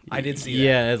 I did see that.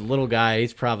 Yeah, this little guy.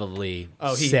 He's probably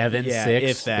 7, 6,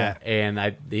 if that.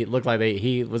 And he looked like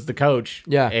he was the coach.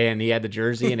 Yeah. and he had the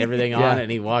jersey and everything Yeah. on,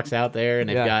 and he walks out there, and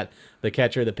they've got the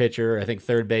catcher, the pitcher. I think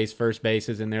third base, first base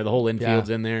is in there. The whole infield's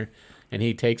in there. And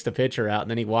he takes the pitcher out,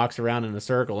 and then he walks around in a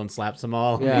circle and slaps them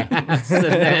all. Yeah.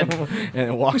 And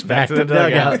it walks back to the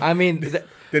dugout. I mean,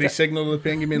 Did he signal to the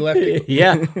ping, give me lefty?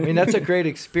 Yeah. I mean, that's a great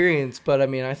experience, but I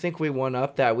mean, I think we won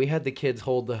up that. We had the kids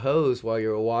hold the hose while you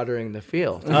were watering the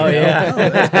field. Oh,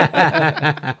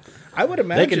 yeah. I would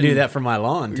imagine They can do that for my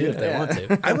lawn, too, if they want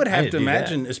to. I would have need to do that.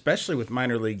 imagine, especially with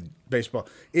minor league baseball,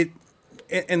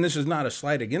 and this is not a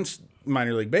slight against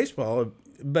minor league baseball,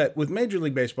 but with Major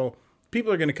League Baseball, people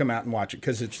are going to come out and watch it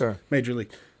because it's Major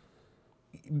League,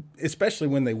 especially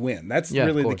when they win. That's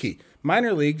really the key.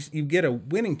 Minor leagues, you get a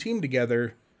winning team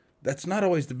together, that's not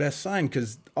always the best sign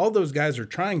because all those guys are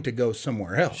trying to go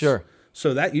somewhere else. Sure.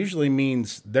 So that usually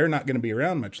means they're not going to be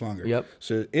around much longer. Yep.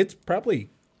 So it's probably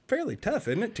fairly tough,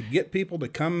 isn't it, to get people to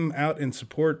come out and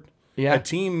support a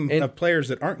team of players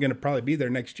that aren't going to probably be there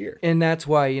next year. And that's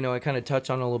why, I kind of touched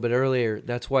on it a little bit earlier.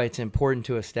 That's why it's important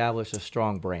to establish a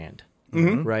strong brand.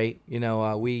 Right,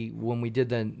 when we did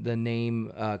the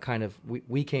name,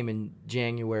 we came in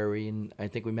January, and I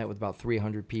think we met with about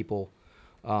 300 people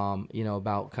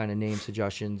about kind of name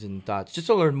suggestions and thoughts, just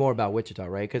to learn more about Wichita,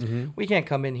 right? Because we can't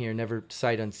come in here and never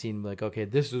sight unseen like, okay,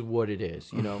 this is what it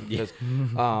is, because,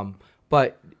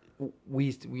 but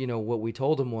we, what we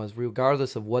told them was,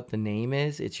 regardless of what the name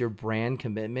is, it's your brand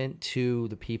commitment to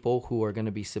the people who are going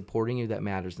to be supporting you that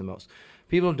matters the most.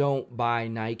 People don't buy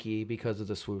Nike because of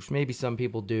the swoosh. Maybe some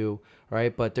people do,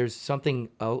 right? But there's something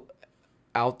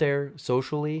out there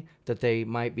socially that they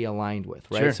might be aligned with,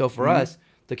 right? Sure. So for us,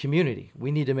 the community,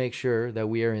 we need to make sure that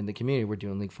we are in the community. We're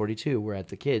doing League 42. We're at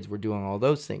the kids. We're doing all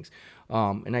those things.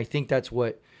 And I think that's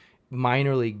what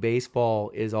minor league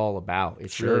baseball is all about.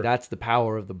 It's really, that's the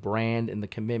power of the brand and the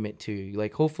commitment to you.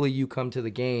 Like, hopefully you come to the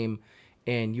game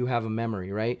and you have a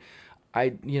memory, right?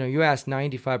 You ask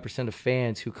 95% of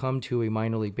fans who come to a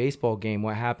minor league baseball game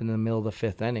what happened in the middle of the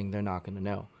fifth inning, they're not going to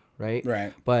know, right?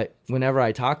 Right. But whenever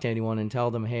I talk to anyone and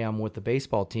tell them, hey, I'm with the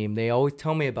baseball team, they always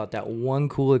tell me about that one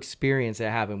cool experience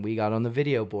that happened. We got on the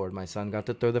video board. My son got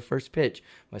to throw the first pitch.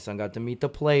 My son got to meet the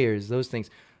players, those things.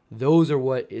 Those are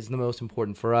what is the most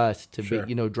important for us to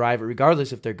be, drive it,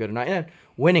 regardless if they're good or not. And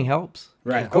winning helps.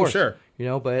 Right. Of course. Oh,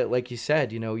 sure. But like you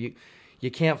said, you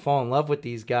can't fall in love with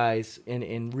these guys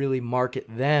and really market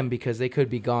them because they could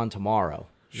be gone tomorrow.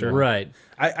 Sure. Right.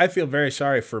 I feel very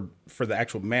sorry for the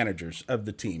actual managers of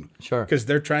the team. Sure. Because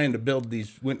they're trying to build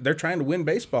they're trying to win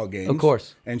baseball games. Of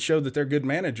course. And show that they're good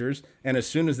managers. And as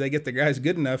soon as they get the guys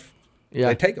good enough, Yeah.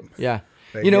 they take them. Yeah.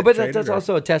 They But get that's traded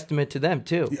also a testament to them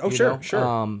too. Oh, sure.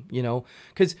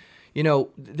 Because,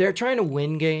 they're trying to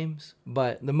win games,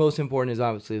 but the most important is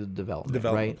obviously the development,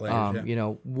 right?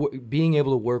 Players, Being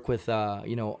able to work with,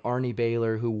 Arnie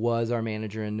Baylor, who was our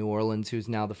manager in New Orleans, who's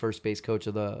now the first base coach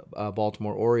of the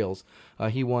Baltimore Orioles.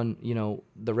 He won,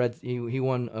 he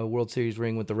won a World Series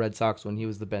ring with the Red Sox when he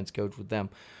was the bench coach with them.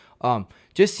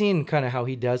 Just seeing kind of how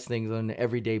he does things on an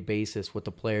everyday basis with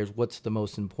the players, what's the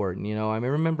most important, I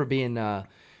remember being,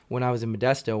 when I was in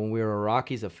Modesto, when we were a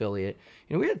Rockies affiliate,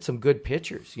 we had some good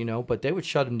pitchers, but they would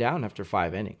shut them down after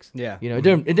 5 innings. Yeah. It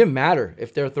didn't matter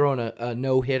if they're throwing a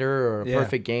no-hitter or a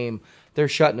perfect game, they're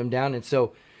shutting them down. And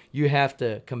so you have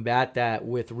to combat that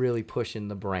with really pushing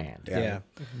the brand. Yeah.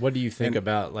 What do you think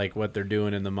about like what they're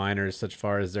doing in the minors, such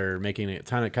far as they're making it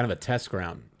kind of a test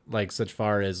ground, like such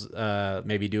far as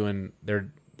maybe doing I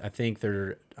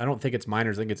don't think it's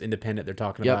minors, I think it's independent. They're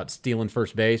talking about stealing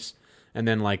first base. And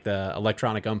then like the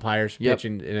electronic umpires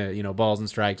pitching, balls and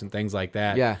strikes and things like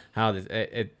that. Yeah. How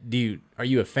are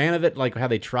you a fan of it? Like how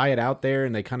they try it out there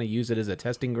and they kind of use it as a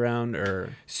testing ground,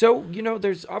 or? So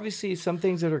there's obviously some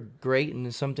things that are great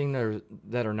and some things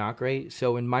that are not great.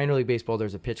 So in minor league baseball,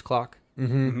 there's a pitch clock.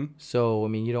 Mm-hmm. So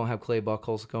you don't have Clay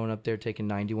Buchholz going up there taking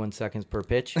 91 seconds per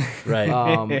pitch, right?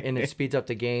 And it speeds up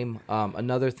the game.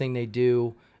 Another thing they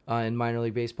do. In minor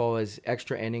league baseball is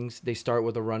extra innings. They start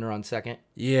with a runner on second.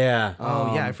 Yeah.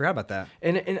 I forgot about that.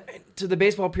 And to the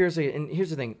baseball players, and here's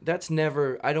the thing,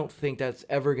 I don't think that's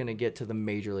ever going to get to the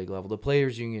major league level. The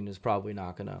Players Union is probably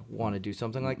not going to want to do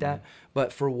something like that.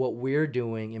 But for what we're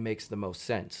doing, it makes the most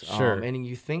sense. Sure. And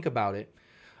you think about it,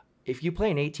 if you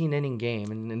play an 18-inning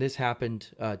game, and this happened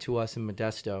to us in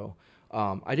Modesto,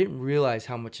 I didn't realize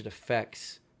how much it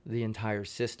affects the entire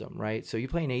system, right? So you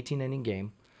play an 18-inning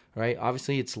game. Right?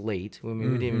 Obviously, it's late. We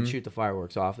didn't even shoot the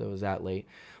fireworks off. It was that late.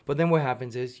 But then what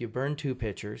happens is you burn 2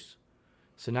 pitchers.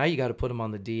 So now you got to put them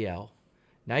on the DL.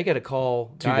 Now you got to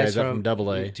call two guys up from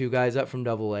AA. 2 guys up from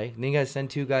AA. And then you got to send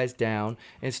 2 guys down.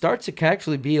 And it starts to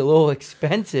actually be a little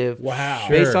expensive. Wow.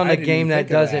 Based on I the didn't game even that think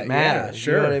of doesn't that. matter. Yeah,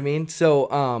 sure. You know what I mean?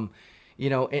 So,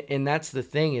 and that's the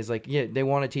thing is like, they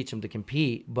want to teach them to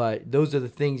compete, but those are the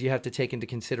things you have to take into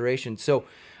consideration. So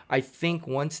I think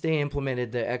once they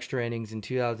implemented the extra innings in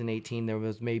 2018, there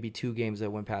was maybe 2 games that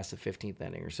went past the 15th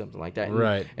inning or something like that.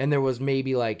 Right. And there was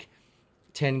maybe like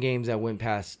 10 games that went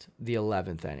past the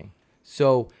 11th inning.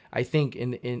 So I think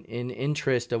in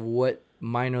interest of what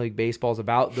minor league baseball is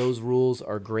about, those rules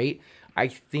are great. I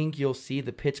think you'll see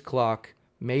the pitch clock,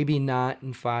 maybe not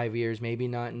in 5 years, maybe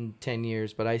not in 10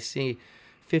 years, but I see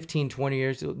 15, 20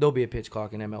 years, there'll be a pitch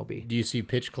clock in MLB. Do you see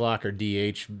pitch clock or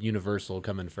DH universal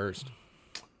coming first?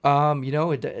 I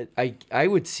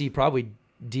would see probably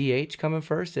DH coming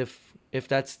first if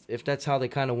that's how they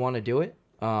kind of want to do it.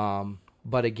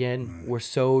 But again, we're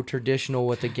so traditional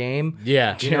with the game.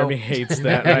 Yeah, Jeremy hates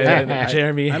that. Right?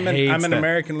 Jeremy I'm hates an that.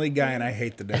 American League guy, and I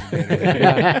hate the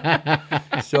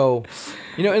designated. So,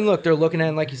 and look, they're looking at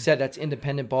it, like you said, that's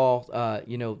independent ball.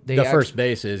 The first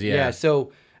bases, yeah. Yeah,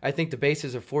 so I think the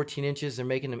bases are 14 inches. They're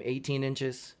making them 18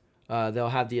 inches. They'll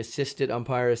have the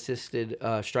umpire-assisted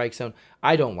strike zone.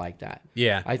 I don't like that.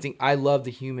 Yeah. I love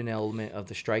the human element of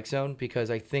the strike zone because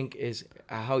I think is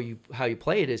how you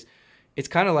play it is it's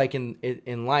kind of like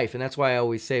in life, and that's why I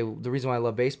always say the reason why I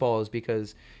love baseball is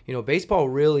because, you know, baseball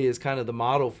really is kind of the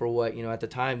model for what, you know, at the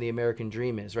time the American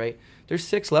dream is, right? There's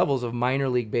 6 levels of minor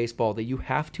league baseball that you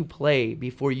have to play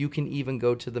before you can even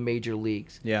go to the major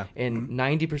leagues. Yeah. And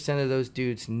 90% of those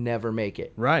dudes never make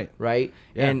it. Right. Right?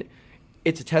 Yeah. And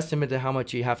it's a testament to how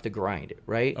much you have to grind it,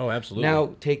 right? Oh, absolutely.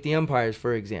 Now, take the umpires,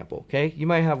 for example, okay? You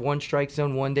might have one strike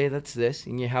zone one day that's this,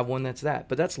 and you have one that's that.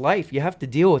 But that's life. You have to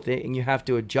deal with it, and you have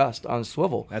to adjust on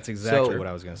swivel. That's exactly So- what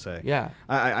I was going to say. Yeah.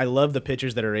 I love the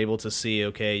pitchers that are able to see,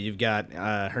 okay, you've got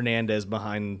Hernandez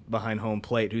behind home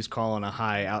plate who's calling a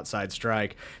high outside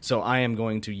strike, so I am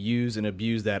going to use and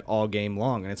abuse that all game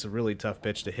long, and it's a really tough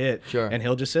pitch to hit. Sure. And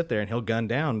he'll just sit there and he'll gun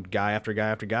down guy after guy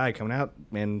after guy coming out,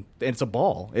 and it's a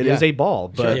ball. It Yeah. is a ball,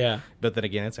 but Sure. Yeah. but then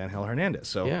again, it's Angel Hernandez,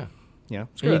 so Yeah. you know,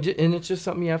 screw it. And it's just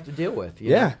something you have to deal with. you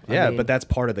Yeah, know? I yeah, mean, but that's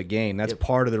part of the game. That's Yep.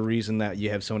 part of the reason that you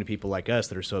have so many people like us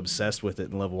that are so obsessed with it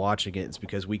and love watching it. It's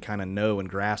because we kind of know and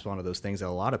grasp onto those things that a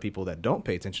lot of people that don't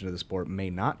pay attention to the sport may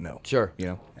not know. Sure. You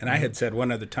know? And I had said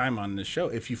one other time on this show,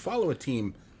 if you follow a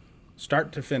team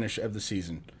start to finish of the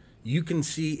season, you can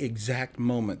see exact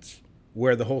moments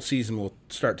where the whole season will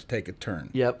start to take a turn.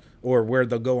 Yep. Or where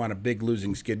they'll go on a big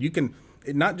losing skid. You can,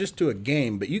 not just to a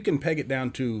game, but you can peg it down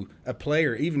to a play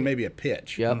or even maybe a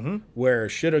pitch. Yep. Mm-hmm. Where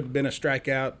should have been a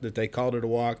strikeout that they called it a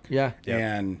walk. Yeah.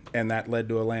 And that led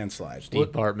to a landslide. Steve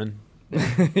Bartman.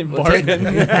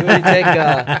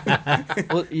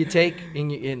 You take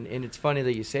and it's funny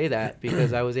that you say that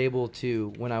because I was able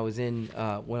to when I was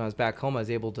back home I was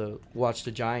able to watch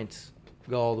the Giants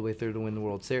go all the way through to win the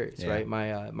World Series. Yeah. Right,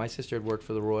 my sister had worked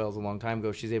for the Royals a long time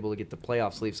ago. She's able to get the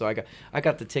playoff sleeve, so I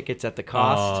got the tickets at the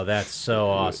cost. Oh, that's so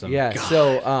awesome. Yeah. God.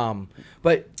 So,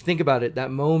 but think about it.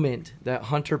 That moment that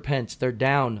Hunter Pence, they're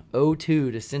down 0-2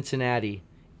 to Cincinnati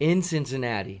in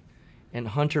Cincinnati, and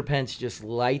Hunter Pence just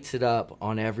lights it up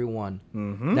on everyone.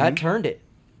 Mm-hmm. That turned it.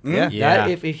 Yeah. Yeah.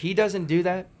 If he doesn't do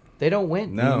that, they don't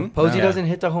win. No. Posey No. doesn't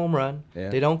hit the home run. Yeah.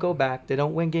 They don't go back. They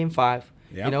don't win Game 5.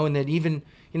 Yep. You know, and then even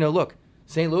look,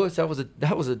 St. Louis, that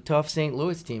was a tough St.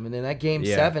 Louis team, and then that Game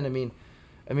Yeah. 7.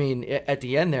 I mean, at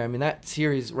the end there, that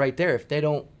series right there. If they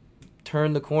don't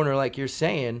turn the corner like you're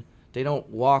saying, they don't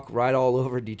walk right all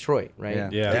over Detroit, right? Yeah.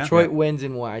 Yeah. Detroit wins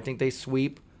in what? I think they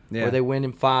sweep, Yeah. or they win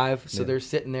in 5. So Yeah. they're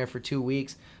sitting there for 2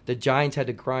 weeks. The Giants had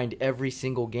to grind every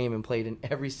single game and played in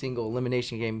every single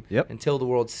elimination game Yep. until the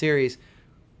World Series.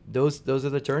 Those are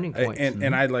the turning points.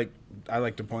 And I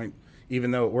like to point,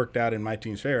 even though it worked out in my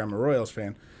team's favor, I'm a Royals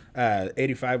fan.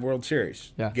 85 World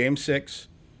Series, Yeah. Game 6,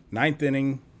 9th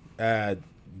inning.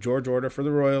 George Orta for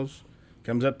the Royals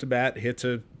comes up to bat, hits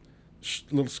a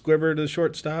little squibber to the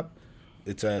shortstop.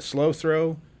 It's a slow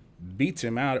throw, beats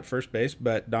him out at first base,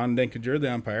 but Don Denkinger,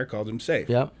 the umpire, called him safe.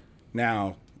 Yep.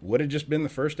 Now, would have just been the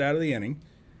first out of the inning.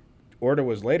 Orta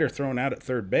was later thrown out at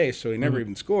third base, so he never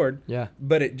even scored. Yeah.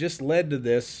 But it just led to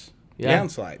this Yeah.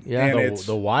 downslide. Yeah. And The, it's,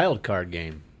 the wild card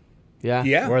game Yeah.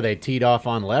 yeah. where they teed off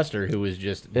on Lester, who was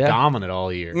just Yeah. dominant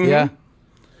all year. Yeah.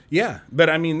 Yeah, but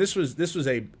I mean, this was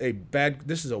a bad.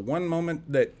 This is a one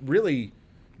moment that really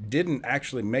didn't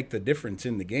actually make the difference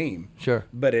in the game. Sure.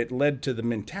 But it led to the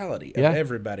mentality of Yeah.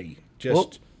 everybody. Just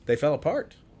Well- they fell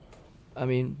apart.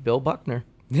 Bill Buckner.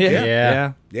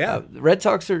 Yeah. Yeah. The Red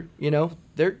Sox are,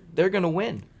 they're going to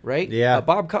win, right? Yeah.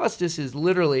 Bob Costas is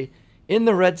literally in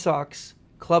the Red Sox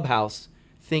clubhouse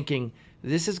thinking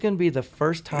this is going to be the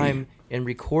first time in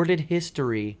recorded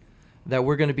history that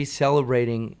we're going to be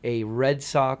celebrating a Red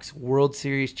Sox World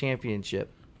Series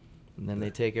championship. And then they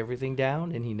take everything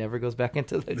down, and he never goes back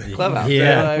into the clubhouse. You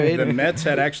know what I mean? The Mets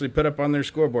had actually put up on their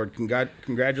scoreboard,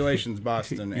 "Congratulations,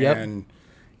 Boston." Yep. And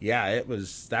yeah,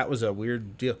 that was a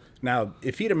weird deal. Now,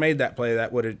 if he'd have made that play,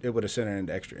 it would have sent it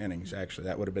into extra innings. Actually,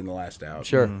 that would have been the last out.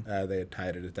 Sure. They had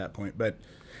tied it at that point,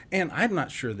 and I'm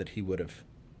not sure that he would have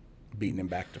beaten him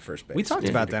back to first base. We talked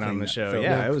about that on the show.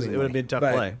 Yeah, it would have been a tough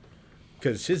play.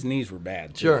 because his knees were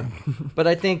bad. Too. Sure, but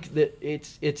I think that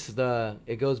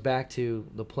it goes back to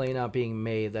the play not being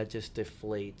made that just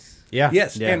deflates. Yeah.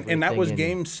 Yes, Yeah. and that was Thinking-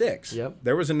 Game 6. Yep.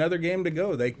 There was another game to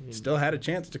go. They still had a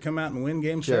chance to come out and win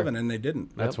Game Sure. 7, and they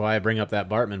didn't. That's why I bring up that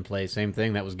Bartman play. Same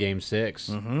thing. That was Game 6.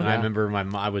 And I remember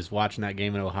I was watching that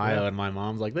game in Ohio, and my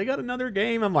mom's like, "They got another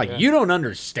game." I'm like, "You don't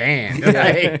understand.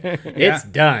 Like, it's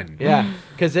done." Yeah,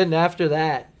 because then after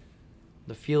that,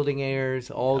 the fielding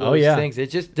errors, all those yeah. things,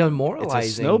 it's just It's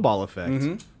demoralizing. a snowball effect.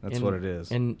 That's And- what it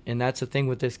is. And that's the thing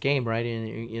with this game, right? And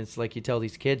it's like you tell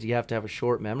these kids, you have to have a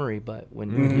short memory, but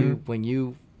when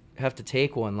you have to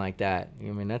take one like that, I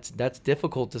mean that's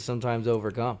difficult to sometimes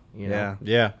overcome. You know? Yeah.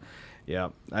 Yeah. Yeah,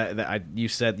 you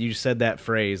said that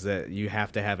phrase that you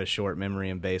have to have a short memory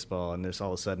in baseball, and this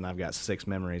all of a sudden I've got 6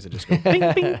 memories that just go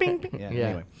bing, bing, bing, bing. Yeah.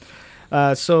 Anyway,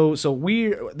 so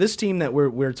this team that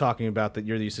we're talking about, that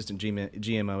you're the assistant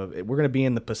GM of, we're going to be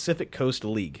in the Pacific Coast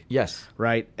League. Yes.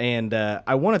 Right, and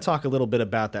I want to talk a little bit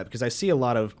about that because I see a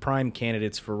lot of prime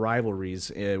candidates for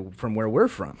rivalries from where we're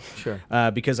from. Sure.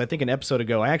 Because I think an episode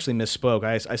ago I actually misspoke.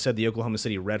 I said the Oklahoma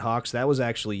City Redhawks. That was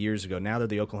actually years ago. Now they're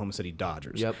the Oklahoma City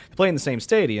Dodgers. Yep. They play in the same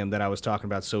stadium that I was talking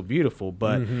about, so beautiful,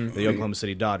 but the Oklahoma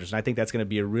City Dodgers. And I think that's going to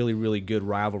be a really, really good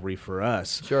rivalry for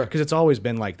us. Sure. Because it's always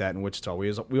been like that in Wichita.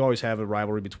 We always have a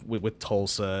rivalry with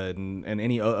Tulsa and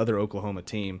any other Oklahoma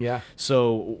team. Yeah.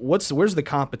 So where's the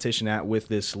competition at with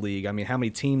this league? I mean, how many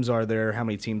teams are there? How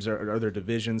many teams are there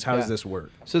divisions? How does this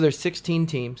work? So there's 16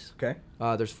 teams. Okay.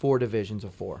 There's 4 divisions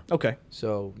of 4. Okay.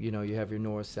 So, you have your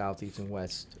North, South, East, and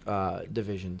West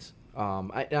divisions.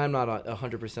 I'm not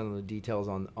 100% on the details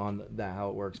on that, how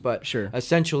it works. But Sure.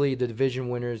 essentially, the division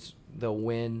winners, they'll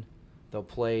win, they'll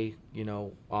play,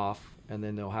 off, and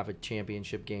then they'll have a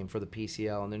championship game for the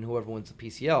PCL. And then whoever wins the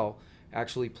PCL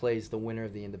actually plays the winner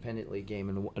of the independent league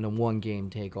game in a one-game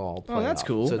take-all playoff. Oh, that's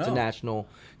cool. So it's a national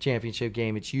championship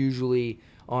game. It's usually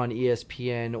on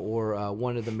ESPN or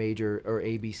one of the major, or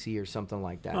ABC or something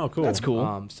like that. Oh, cool. That's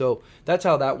cool. So that's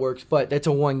how that works. But it's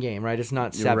a one game, right? It's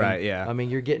not 7. right, yeah. I mean,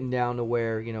 you're getting down to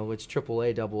where it's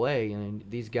AAA, AA, and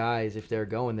these guys, if they're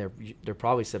going, they're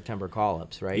probably September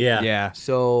call-ups, right? Yeah. Yeah.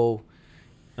 So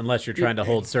Unless you're trying to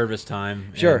hold service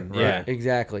time. sure, and, yeah.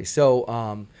 exactly.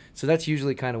 So so that's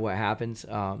usually kind of what happens.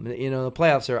 The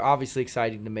playoffs are obviously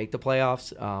exciting to make the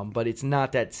playoffs, but it's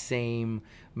not that same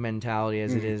mentality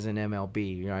as it is in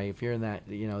MLB, right? If you're in that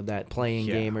that playing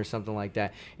game or something like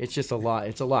that, it's just a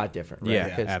lot different, right?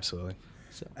 Yeah, absolutely.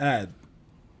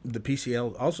 The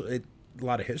PCL also a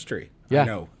lot of history. Yeah. I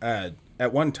know.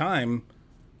 At one time,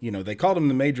 they called them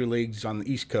the major leagues on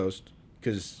the East Coast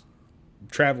because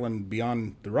traveling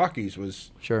beyond the Rockies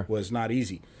was not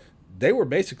easy. They were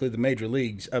basically the major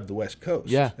leagues of the West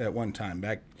Coast at one time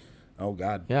back. Oh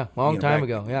God. Yeah, long time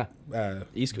ago. Yeah.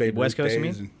 West Coast, you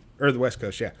mean? Or the West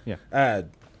Coast, yeah. Yeah.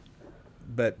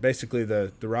 But basically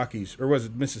the Rockies, or was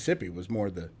it Mississippi, was more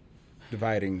the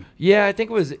dividing. Yeah, I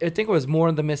think it was more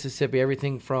in the Mississippi.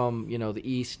 Everything from the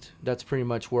East. That's pretty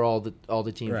much where all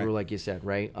the teams were, like you said,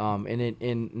 right?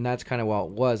 And that's kind of what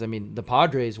it was. I mean, the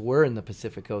Padres were in the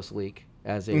Pacific Coast League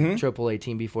as a AAA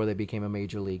team before they became a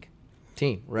major league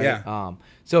team, right? Yeah.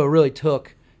 So it really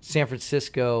took San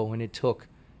Francisco and it took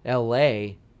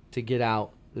LA to get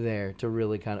out there to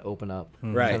really kind of open up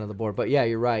kind of the board. But yeah,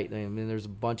 you're right. I mean, there's a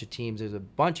bunch of teams. There's a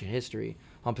bunch of history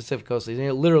on Pacific Coast League. And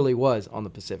it literally was on the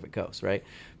Pacific Coast, right?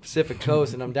 Pacific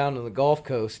Coast, and I'm down on the Gulf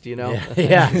Coast, Yeah,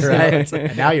 right.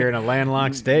 And now you're in a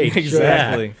landlocked state.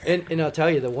 Exactly. And I'll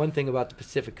tell you, the one thing about the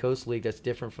Pacific Coast League that's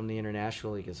different from the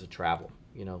International League is the travel.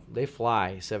 They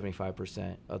fly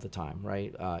 75% of the time,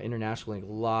 right? International League,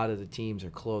 a lot of the teams are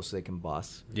close, so they can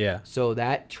bus. Yeah. So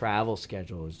that travel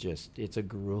schedule is it's a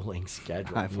grueling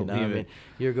schedule. I believe it.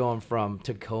 You're going from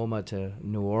Tacoma to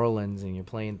New Orleans, and you're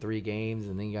playing 3 games,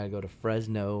 and then you got to go to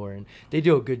Fresno. And they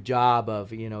do a good job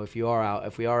of, if we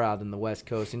are out in the West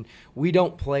Coast, and we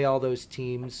don't play all those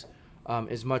teams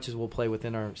as much as we'll play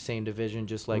within our same division,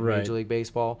 just like Major League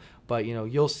Baseball. But,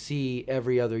 you'll see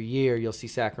every other year, you'll see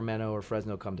Sacramento or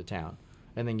Fresno come to town.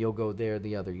 And then you'll go there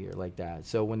the other year like that.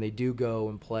 So when they do go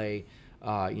and play,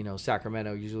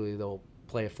 Sacramento, usually they'll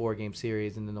play a 4-game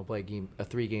series, and then they'll play a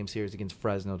 3-game series against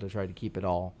Fresno to try to keep it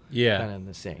all kind of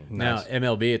the same. Now,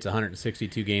 MLB, it's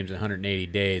 162 games in 180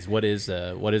 days. What is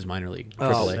minor league?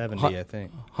 AAA? 70, I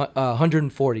think.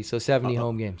 140, so 70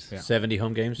 home games. Yeah. 70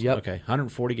 home games? Yep. Okay.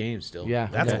 140 games still. Yeah.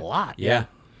 That's a lot. Yeah.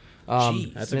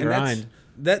 Jeez. That's a and grind.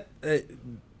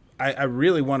 I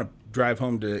really want to drive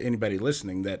home to anybody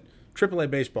listening that AAA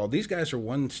baseball, these guys are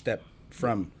one step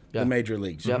from the major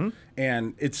leagues. Yep.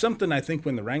 And it's something I think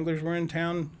when the Wranglers were in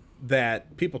town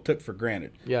that people took for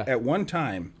granted. Yeah. At one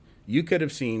time, you could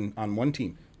have seen on one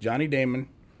team Johnny Damon,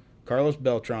 Carlos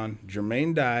Beltran,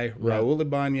 Jermaine Dye, Raul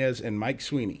Ibanez, and Mike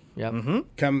Sweeney. Yep.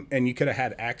 Come, and you could have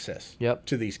had access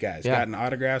to these guys, gotten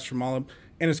autographs from all of them.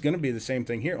 And it's going to be the same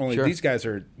thing here, only these guys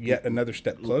are yet another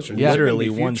step closer. Yeah. Literally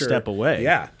one step away.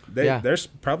 Yeah. There's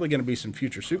probably going to be some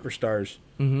future superstars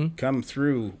come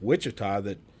through Wichita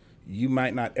that you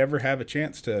might not ever have a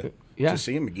chance to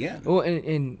see them again. Well,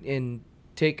 and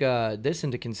take this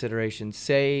into consideration.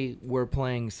 Say we're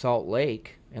playing Salt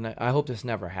Lake, and I hope this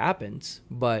never happens,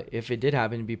 but if it did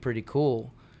happen, it'd be pretty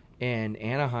cool. And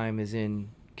Anaheim is in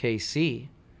KC,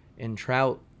 and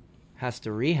Trout has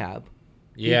to rehab.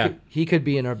 Yeah. He could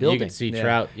be in our building. You can see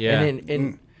Trout, yeah.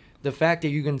 And the fact that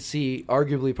you can see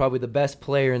arguably probably the best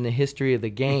player in the history of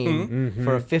the game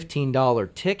for a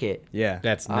 $15 ticket. Yeah.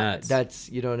 That's nuts.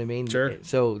 That's, you know what I mean? Sure.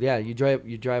 So yeah, you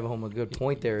drive home a good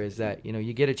point there, is that, you know,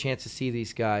 you get a chance to see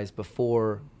these guys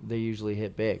before they usually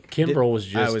hit big. Kimbrel was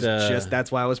just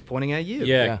that's why I was pointing at you.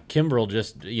 Yeah, Yeah. Kimbrel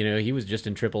just, you know, he was just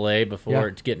in AAA before Yeah.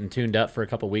 getting tuned up for a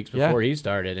couple weeks Yeah. before he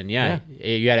started. And you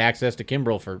had access to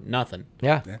Kimbrel for nothing.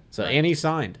 Yeah. So, and he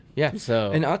signed. Yeah.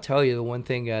 So, and I'll tell you, the one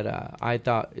thing that I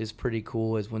thought is pretty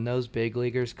cool is when those big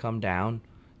leaguers come down,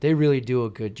 they really do a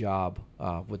good job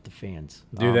with the fans.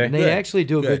 Do they? And they Good. actually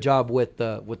do a Good. good job with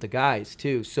the guys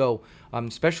too. So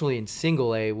especially in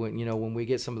single A, when we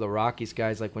get some of the Rockies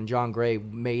guys, like when John Gray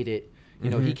made it, you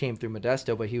know, he came through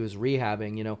Modesto, but he was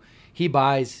rehabbing. You know, he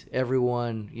buys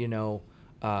everyone,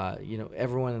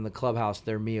 everyone in the clubhouse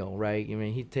their meal, right? I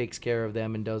mean, he takes care of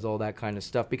them and does all that kind of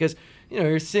stuff because, you know,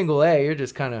 you're single A, you're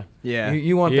just kind of,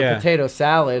 you want the potato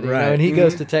salad, you know, Right. and he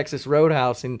goes to Texas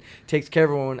Roadhouse and takes care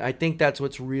of everyone. I think that's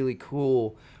what's really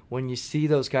cool when you see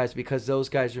those guys, because those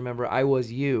guys remember, I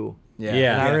was you. Yeah.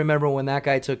 Yeah. And I remember when that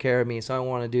guy took care of me, so I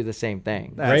want to do the same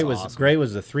thing. That's Gray awesome.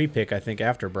 was the 3 pick, I think,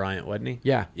 after Bryant, wasn't he?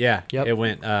 Yeah. Yeah. Yep. It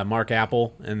went Mark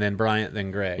Apple, and then Bryant,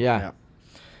 then Gray. Yeah.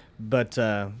 But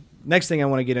next thing I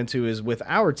want to get into is with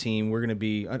our team, we're going to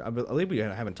be, I believe we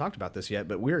haven't talked about this yet,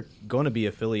 but we're going to be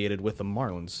affiliated with the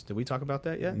Marlins. Did we talk about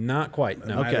that yet? Not quite.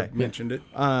 No. Might Okay. have mentioned it.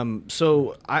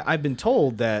 So I've been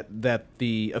told that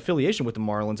the affiliation with the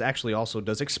Marlins actually also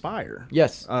does expire.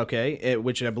 Yes. Okay,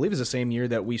 which I believe is the same year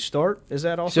that we start. Is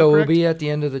that also So correct? it'll be at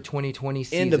the end of the 2020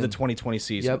 season. End of the 2020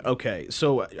 season. Yep. Okay,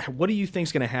 so what do you think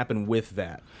is going to happen with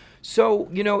that? So,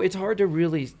 you know, it's hard to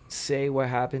really say what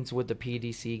happens with the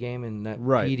PDC game, and that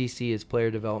Right. PDC is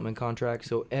player development contract.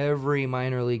 So every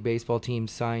minor league baseball team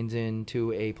signs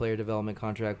into a player development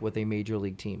contract with a major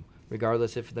league team,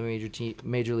 regardless if the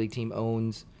major league team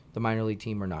owns the minor league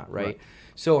team or not, right?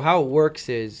 So how it works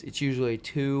is it's usually a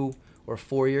 2 or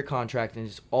 4 year contract, and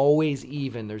it's always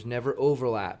even. There's never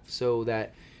overlap, so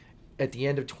that at the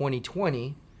end of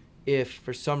 2020, if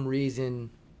for some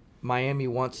reason Miami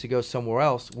wants to go somewhere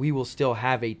else, we will still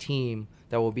have a team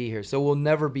that will be here. So we'll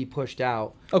never be pushed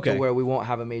out Okay. to where we won't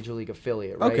have a major league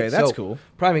affiliate, right? Okay, that's So, cool.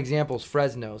 Prime example is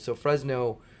Fresno. So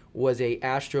Fresno was a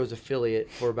Astros affiliate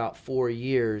for about 4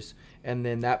 years, and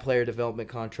then that player development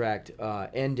contract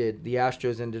ended. The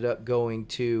Astros ended up going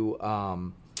to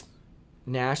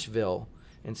Nashville,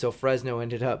 and so Fresno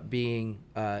ended up being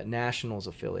Nationals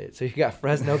affiliate. So you got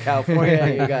Fresno,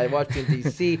 California, you got Washington,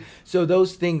 D.C. So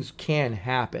those things can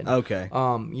happen. Okay.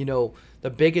 You know, the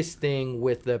biggest thing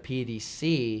with the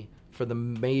PDC for the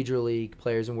major league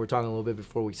players, and we're talking a little bit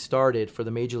before we started, for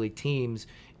the major league teams,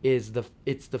 is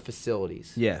it's the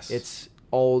facilities. Yes. It's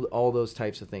all those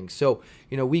types of things. So,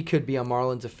 you know, we could be a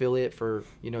Marlins affiliate for,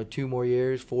 2 more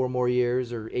years, 4 more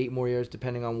years, or 8 more years,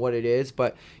 depending on what it is.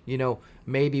 But,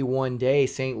 maybe one day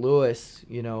St. Louis,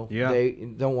 they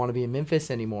don't want to be in Memphis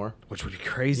anymore. Which would be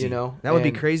crazy. That That would be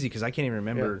and- crazy because I can't even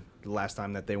remember the last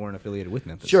time that they weren't affiliated with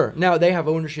Memphis. Sure. Now they have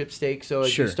ownership stake, so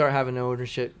as Sure. you start having an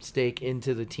ownership stake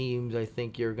into the teams, I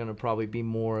think you're going to probably be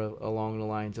more along the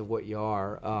lines of what you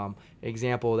are.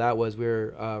 Example of that was we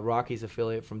were Rockies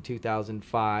affiliate from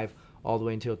 2005 all the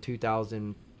way until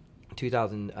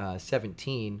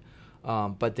 2017,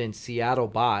 but then Seattle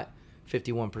bought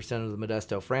 51% of the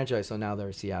Modesto franchise, so now they're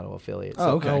a Seattle affiliate. So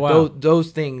Oh, okay. Oh, wow.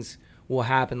 those things will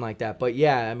happen like that. But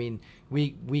yeah, I mean,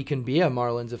 we can be a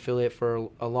Marlins affiliate for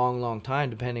a long time,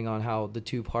 depending on how the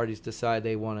two parties decide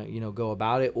they want to, go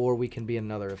about it, or we can be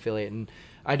another affiliate. And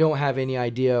I don't have any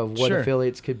idea of what Sure.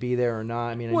 affiliates could be there or not.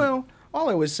 I mean, Well, all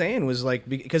I was saying was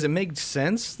because it makes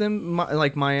sense them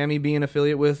like Miami being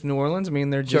affiliate with New Orleans. I mean,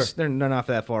 they're just they're not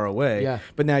that far away. Yeah.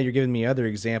 But now you're giving me other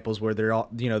examples where they're all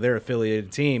their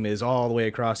affiliated team is all the way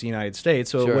across the United States,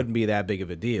 so Sure. it wouldn't be that big of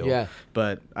a deal. Yeah.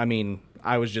 But I mean,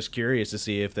 I was just curious to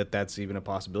see if that's even a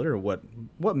possibility or what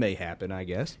may happen, I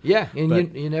guess. yeah, and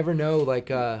But- you never know, like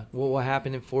what will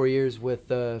happen in 4 years with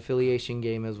the affiliation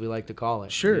game, as we like to call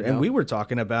it. Sure, you and know? we were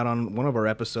talking about on one of our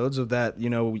episodes of that,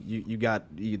 you got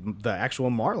the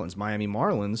actual Marlins, Miami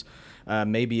Marlins,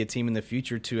 maybe a team in the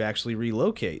future to actually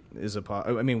relocate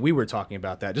I mean, we were talking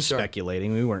about that, just Sure.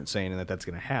 speculating. We weren't saying that that's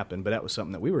going to happen, but that was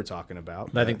something that we were talking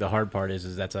about. I think the hard part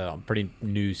is that's a pretty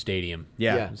new stadium.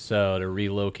 Yeah. Yeah. So to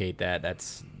relocate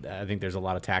I think there's a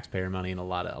lot of taxpayer money and a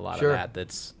lot Sure. of that.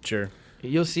 That's Sure.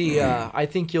 You'll see. I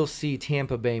think you'll see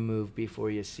Tampa Bay move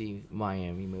before you see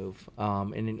Miami move.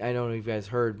 And I don't know if you guys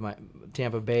heard,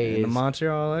 Tampa Bay And the is.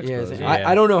 Montreal Yeah, Expos. Yeah.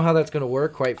 I don't know how that's going to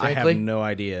work, quite I frankly. have no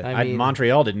idea. I mean-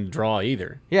 Montreal didn't draw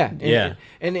either. Yeah, Yeah.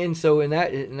 and so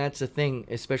that's the thing,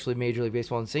 especially Major League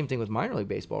Baseball, and same thing with minor league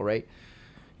baseball, right?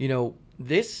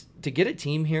 this to get a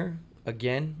team here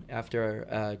again after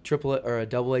a triple or a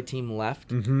double A team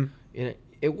left,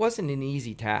 it wasn't an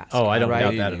easy task. Oh, I don't right?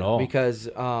 doubt that at all. Because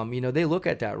they look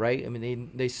at that, right? I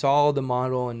mean, they saw the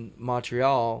model in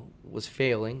Montreal was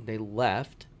failing. They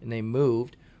left and they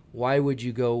moved. Why would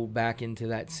you go back into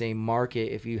that same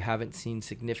market if you haven't seen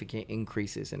significant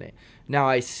increases in it? Now,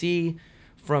 I see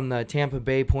from the Tampa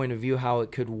Bay point of view how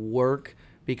it could work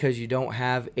because you don't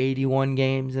have 81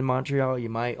 games in Montreal. You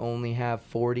might only have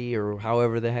 40 or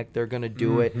however the heck they're going to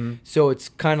do it. So it's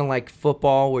kind of like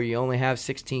football where you only have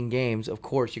 16 games. Of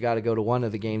course, you got to go to one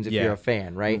of the games if you're a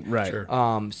fan, right? Right.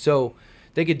 Sure. So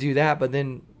they could do that, but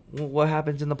then what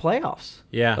happens in the playoffs?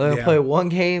 Yeah. They're going to play one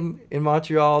game in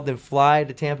Montreal, then fly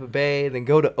to Tampa Bay, then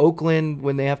go to Oakland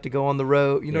when they have to go on the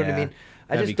road. You know what I Yeah. mean?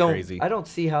 I That'd just be don't. crazy. I don't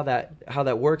see how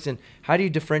that works, and how do you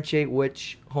differentiate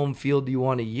which home field you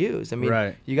want to use? I mean,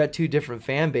 Right. you got two different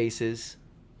fan bases,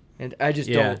 and I just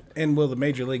Yeah. don't. And will the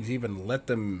major leagues even let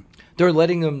them? They're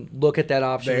letting them look at that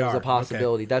option They as are, a okay.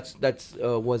 possibility. That's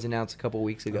was announced a couple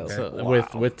weeks ago. Okay.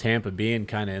 So with Tampa being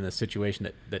kind of in the situation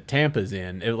that Tampa's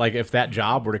in, like if that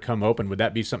job were to come open, would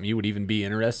that be something you would even be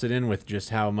interested in with just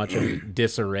how much of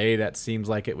disarray that seems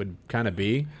like it would kind of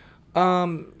be?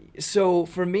 So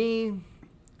for me,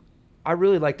 I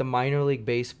really like the minor league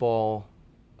baseball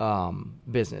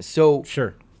business. So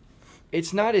Sure.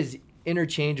 it's not as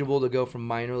interchangeable to go from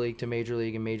minor league to major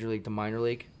league and major league to minor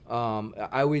league.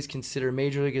 I always consider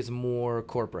major league is more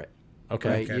corporate. Okay.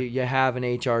 Right? Okay. You have an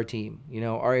HR team.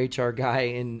 Our HR guy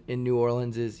in New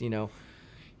Orleans is,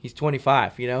 he's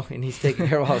 25, and he's taking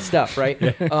care of all the stuff, right?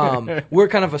 We're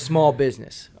kind of a small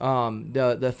business.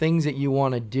 The things that you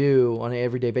want to do on an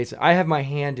everyday basis. I have my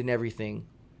hand in everything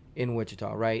in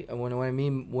Wichita, right? And what I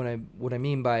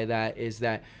mean by that is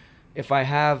that if I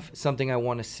have something I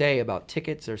want to say about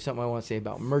tickets or something I want to say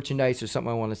about merchandise or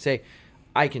something I want to say,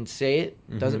 I can say it.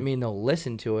 Doesn't mean they'll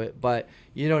listen to it, but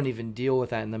you don't even deal with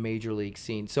that in the major league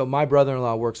scene. So my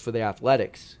brother-in-law works for the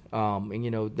Athletics,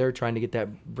 and they're trying to get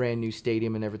that brand new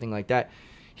stadium and everything like that.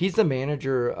 He's the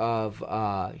manager of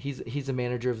he's the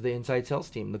manager of the inside sales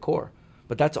team, the core.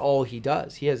 But that's all he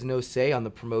does. He has no say on the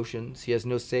promotions. He has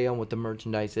no say on what the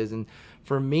merchandise is. And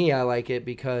for me, I like it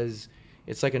because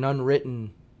it's like an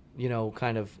unwritten,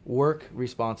 kind of work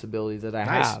responsibility that I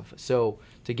Nice. have. So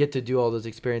to get to do all those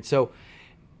experiences. So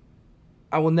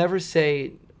I will never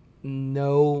say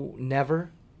no,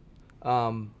 never.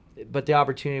 But the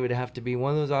opportunity would have to be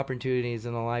one of those opportunities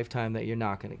in a lifetime that you're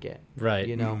not going to get. Right.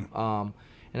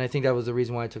 And I think that was the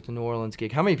reason why I took the New Orleans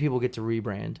gig. How many people get to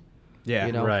rebrand? Yeah.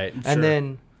 Right. And Sure.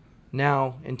 then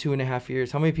now in 2.5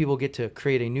 years, how many people get to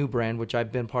create a new brand, which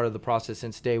I've been part of the process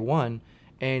since day one,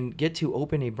 and get to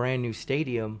open a brand new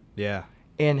stadium Yeah.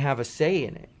 and have a say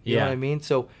in it? You know Yeah. what I mean?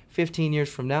 So 15 years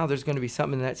from now, there's going to be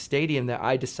something in that stadium that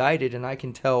I decided, and I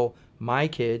can tell my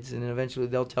kids, and then eventually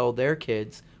they'll tell their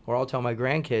kids, or I'll tell my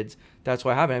grandkids, that's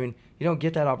what happened. I mean, you don't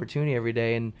get that opportunity every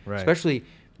day, and Right. especially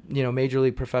Major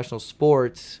League professional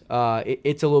sports,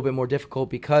 it's a little bit more difficult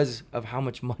because of how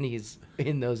much money is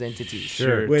in those entities.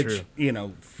 Sure. Which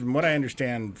from what I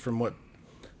understand, from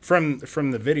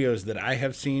the videos that I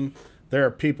have seen, there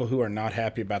are people who are not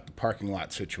happy about the parking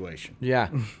lot situation. Yeah.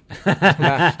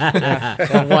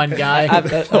 The one guy. I've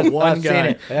seen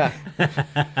it. Yeah.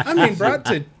 I mean, brought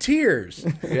to tears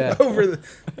Yeah. over the.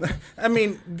 I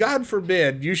mean, God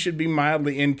forbid you should be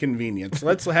mildly inconvenienced.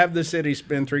 Let's have the city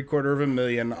spend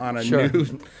 $750,000 on a Sure.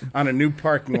 new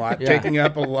parking lot, Yeah. taking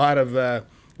up a lot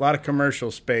of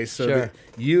commercial space, so Sure. that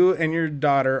you and your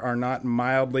daughter are not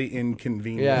mildly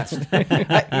inconvenienced.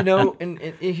 Yeah. And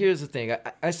here's the thing.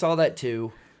 I saw that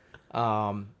too.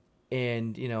 And,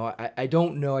 I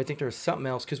don't know. I think there was something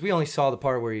else because we only saw the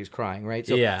part where he was crying, right?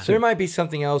 So, Yeah. so there might be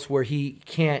something else where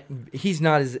he's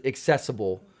not as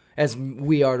accessible as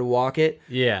we are to walk it.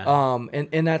 Yeah.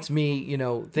 And that's me,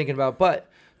 thinking about, but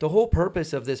the whole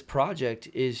purpose of this project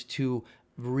is to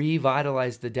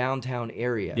revitalize the downtown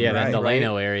area. Yeah, that Right.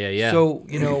 Delano area, yeah. So,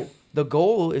 the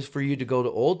goal is for you to go to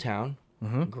Old Town,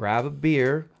 grab a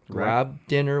beer, grab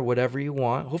dinner, whatever you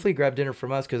want. Hopefully grab dinner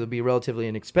from us because it'll be relatively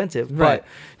inexpensive. Right.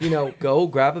 But, go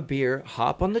grab a beer,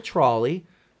 hop on the trolley,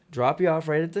 drop you off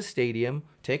right at the stadium,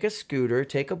 take a scooter,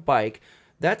 take a bike.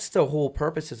 That's the whole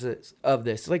purpose of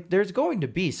this. Like, there's going to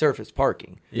be surface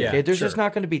parking. Yeah, Okay? There's sure. just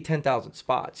not going to be 10,000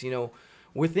 spots.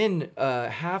 Within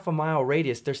half a mile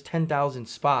radius, there's 10,000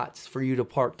 spots for you to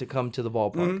park to come to the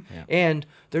ballpark. Yeah. And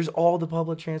there's all the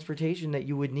public transportation that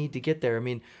you would need to get there. I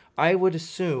mean, I would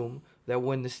assume that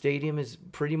when the stadium is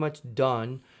pretty much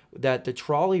done, that the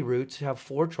trolley routes have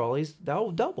 4 trolleys, that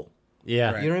will double.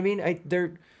 yeah. Right. You know what I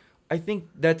mean? I think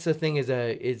that's the thing is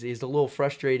a little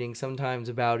frustrating sometimes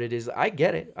about it is I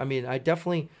get it. I mean, I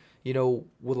definitely,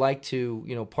 would like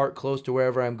to, park close to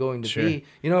wherever I'm going to be.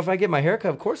 If I get my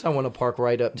haircut, of course I want to park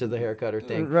right up to the haircutter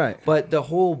thing. Right. But the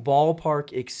whole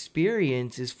ballpark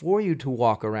experience is for you to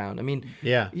walk around. I mean,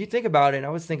 Yeah. you think about it, and I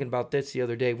was thinking about this the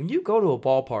other day. When you go to a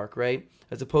ballpark, right,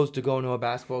 as opposed to going to a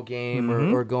basketball game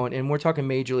or going, and we're talking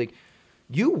major league,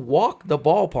 you walk the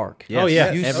ballpark. Yes. Oh,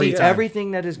 yeah. You Every see time.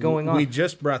 everything that is going on. We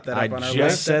just brought that up I on our just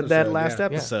last said that episode, last yeah.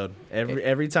 episode.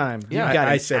 Every time. Yeah. You've got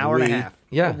I an said hour and we. a half.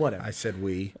 Yeah. Whatever. I said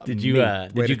we. Did you Way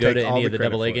did you to go take to all any the of the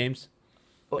credit AA for it. games?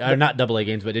 Not AA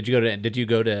games, but did you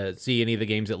go to see any of the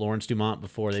games at Lawrence Dumont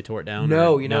before they tore it down?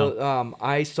 No, or-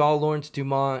 I saw Lawrence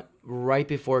Dumont right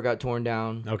before it got torn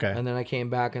down. Okay. And then I came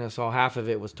back and I saw half of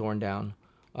it was torn down.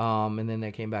 And then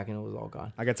I came back and it was all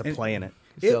gone. I got to play in it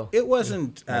So- It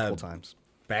wasn't multiple times.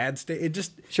 bad state. It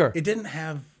just Sure. It didn't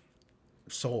have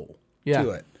soul Yeah.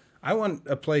 to it. I want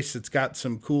a place that's got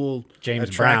some cool, James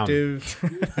attractive.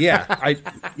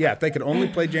 If they could only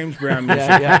play James Brown music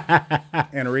Yeah,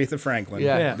 and Aretha Franklin,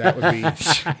 Yeah. that would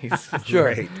be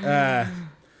sure. great.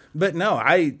 But no,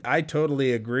 I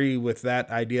totally agree with that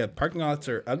idea. Parking lots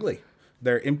are ugly.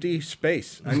 They're empty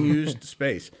space, unused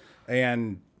space,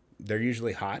 and they're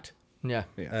usually hot. Yeah.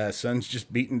 Sun's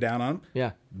just beating down on them.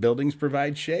 Yeah. Buildings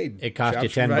provide shade. It cost you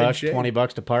Shops $10, provide shade.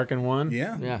 $20 to park in one.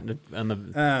 Yeah. Yeah. On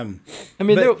the I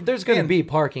mean, But- there's going to and- be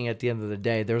parking at the end of the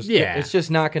day. Yeah. It's just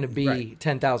not going to be Right.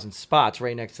 10,000 spots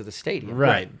right next to the stadium.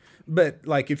 right. But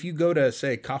like if you go to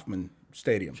say Kauffman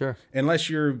Stadium, Sure. unless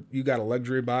you got a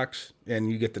luxury box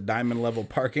and you get the diamond level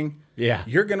parking, Yeah.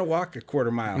 you're gonna walk a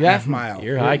quarter mile, Yeah. half mile.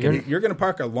 You're hiking. You're gonna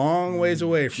park a long ways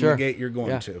away from Sure. the gate you're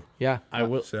going Yeah. to. Yeah. I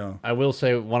will. So- I will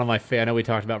say one of my. I know we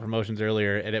talked about promotions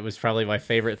earlier, and it was probably my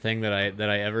favorite thing that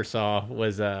I ever saw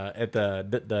was at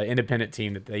the independent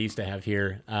team that they used to have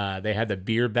here. They had the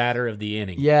beer batter of the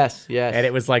inning. Yes. Yes. And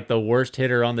it was like the worst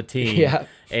hitter on the team. Yeah.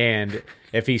 And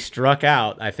if he struck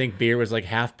out, I think beer was like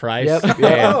half price.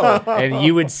 Yep. And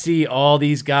you would see all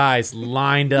these guys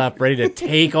lined up, ready to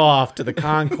take off to the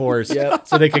concourse Yep.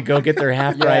 so they could go get their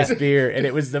half price beer. And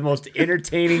it was the most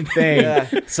entertaining thing. Yeah.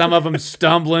 Some of them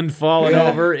stumbling, falling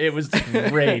over. It was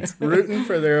great. Rooting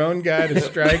for their own guy to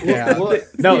strike out.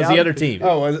 No, it was the other team.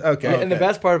 Oh, okay. And the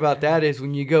best part about that is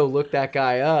when you go look that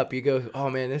guy up, you go, oh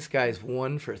man, this guy's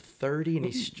 1 for 30 and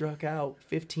he struck out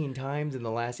 15 times in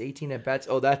the last 18 at bats.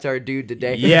 Oh, that's our dude today.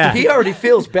 Yeah. He already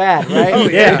feels bad, right? Oh,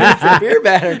 yeah. He's a beer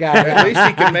batter guy. At Right? least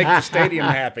he can make the stadium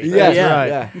happy. Yes, Yeah.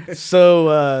 right. Yeah.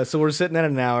 So we're sitting at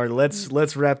an hour.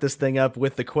 Let's wrap this thing up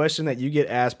with the question that you get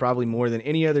asked probably more than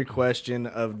any other question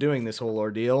of doing this whole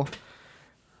ordeal.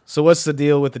 So what's the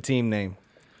deal with the team name?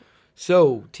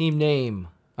 So, team name,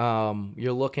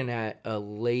 you're looking at a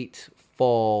late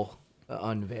fall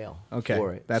unveil Okay,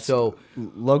 for it. that's so,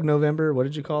 Log November. What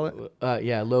did you call it?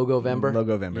 Logovember.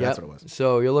 Logovember, that's what it was.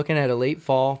 So you're looking at a late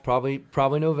fall, probably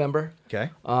November. Okay.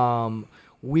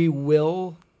 We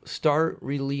will start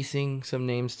releasing some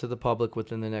names to the public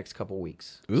within the next couple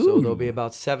weeks. So there'll be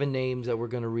about 7 names that we're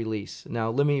going to release.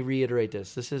 Now, let me reiterate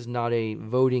this. This is not a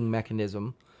voting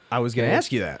mechanism. I was going to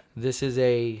ask you that. This is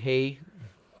hey,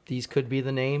 these could be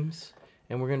the names,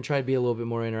 and we're going to try to be a little bit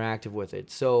more interactive with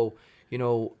it. So,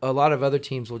 a lot of other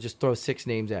teams will just throw 6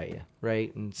 names at you,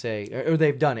 right, and say, or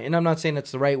they've done it. And I'm not saying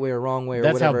that's the right way or wrong way or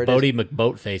That's how whatever it is. Bodie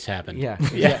McBoatface happened. Yeah.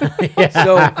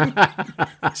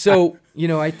 So,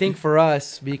 I think for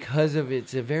us, because of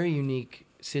it's a very unique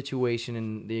situation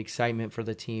and the excitement for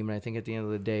the team, and I think at the end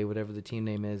of the day, whatever the team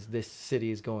name is, this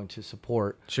city is going to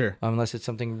support. Sure. Unless it's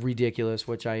something ridiculous,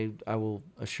 which I will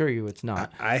assure you it's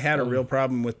not. I had a real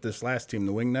problem with this last team,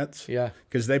 the Wingnuts. Yeah.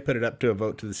 Because they put it up to a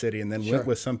vote to the city and then went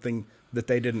with something that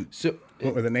they didn't,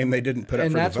 went with a name they didn't put up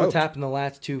And for the vote. that's what's happened the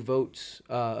last 2 votes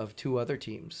of 2 other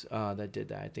teams that did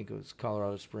that. I think it was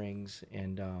Colorado Springs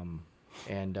and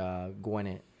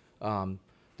Gwinnett.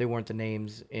 They weren't the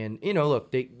names. And,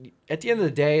 look, at the end of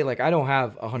the day, like, I don't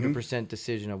have 100%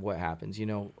 decision of what happens.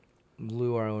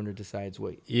 Lou, our owner, decides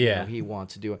what he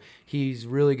wants to do. He's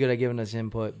really good at giving us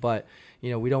input, but,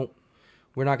 we're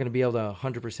not going to be able to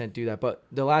 100% do that. But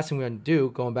the last thing we're going to do,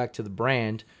 going back to the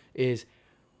brand, is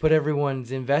put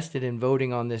everyone's invested in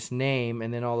voting on this name,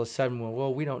 and then all of a sudden,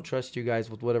 well, we don't trust you guys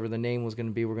with whatever the name was going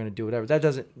to be. We're going to do whatever.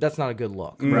 That's not a good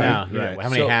look. Right. Right. How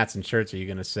many So- hats and shirts are you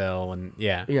going to sell? And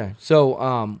Yeah.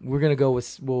 So we're gonna go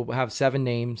with we'll have 7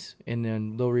 names, and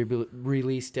then they'll be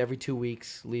released every 2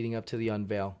 weeks leading up to the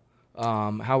unveil.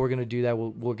 How we're gonna do that?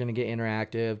 We're gonna get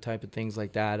interactive type of things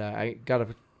like that. I gotta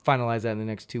finalize that in the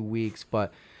next 2 weeks,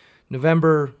 but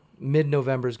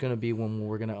mid-November is gonna be when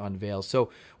we're gonna unveil. So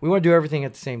we want to do everything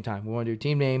at the same time. We want to do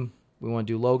team name. We want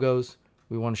to do logos.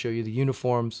 We want to show you the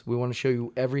uniforms. We want to show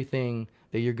you everything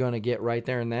that you're going to get right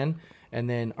there and then. And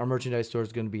then our merchandise store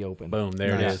is going to be open. Boom,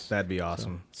 there it is. That'd be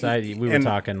awesome. So we were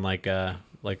talking like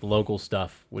local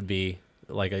stuff would be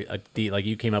like like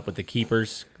you came up with the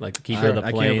keepers, like the keeper of the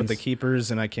planes. I came up with the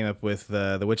keepers, and I came up with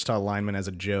the Wichita lineman as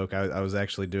a joke. I was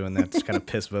actually doing that to kind of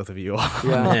piss both of you off.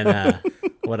 Yeah. And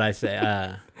what I say,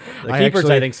 the keepers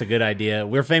I think is a good idea.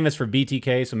 We're famous for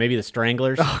BTK, so maybe the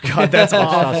Stranglers. Oh God, that's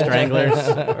awful. Stranglers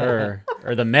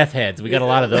or the meth heads. We got a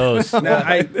lot of those. No,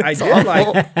 I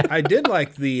did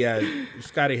like the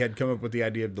Scotty had come up with the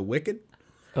idea of the Wicked.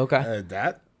 Okay.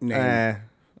 That name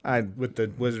with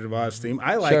the Wizard of Oz theme.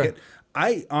 I like it.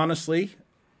 I honestly,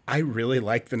 I really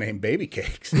like the name Baby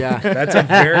Cakes. Yeah. That's a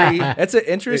very That's an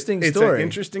interesting it's story. an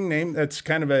interesting name. That's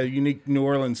kind of a unique New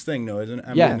Orleans thing, though, isn't it?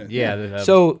 I Yeah. mean, Yeah,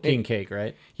 So king cake,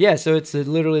 right? Yeah, so it's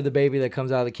literally the baby that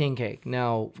comes out of the king cake.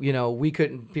 Now, we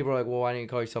couldn't, people are like, well, why didn't you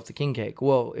call yourself the king cake?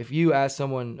 Well, if you ask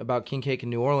someone about king cake in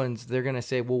New Orleans, they're going to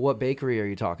say, well, what bakery are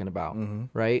you talking about?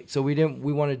 Right? So we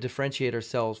want to differentiate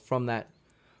ourselves from that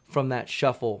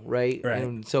shuffle, right? Right.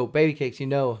 And so Baby Cakes,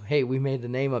 hey, we made the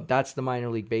name up. That's the minor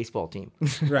league baseball team.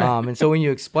 Right. And so when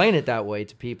you explain it that way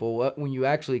to people, when you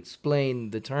actually explain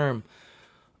the term,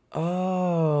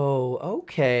 oh,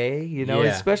 okay, Yeah.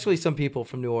 especially some people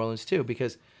from New Orleans too,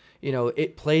 because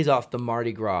it plays off the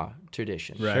Mardi Gras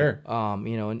tradition. Right. Sure.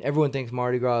 And everyone thinks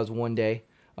Mardi Gras is one day.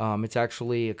 It's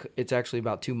actually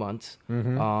about 2 months.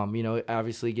 It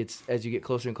obviously gets, as you get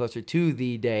closer and closer to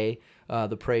the day,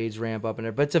 the parades ramp up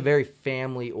but it's a very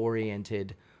family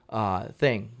oriented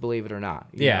thing, believe it or not.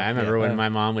 I remember when my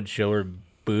mom would show her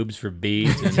boobs for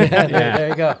beads. And, There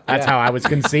you go. That's how I was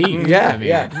conceived. Yeah, I mean,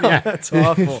 yeah. That's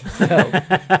awful.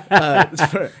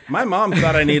 My mom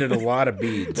thought I needed a lot of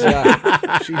beads.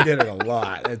 She did it a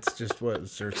lot. That's just what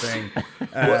was her thing.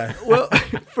 Well,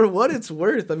 for what it's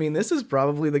worth, I mean, this is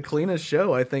probably the cleanest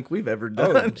show I think we've ever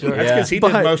done. That's because he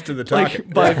did most of the talking.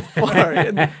 By far.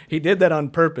 And he did that on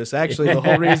purpose. Actually, the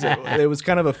whole reason, it was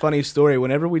kind of a funny story.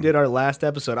 Whenever we did our last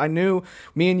episode, I knew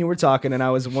me and you were talking, and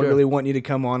I was really wanting you to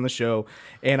come on the show.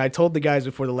 And I told the guys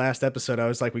before the last episode, I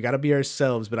was like, we got to be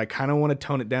ourselves, but I kind of want to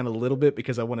tone it down a little bit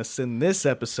because I want to send this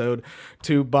episode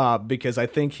to Bob because I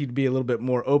think he'd be a little bit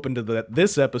more open to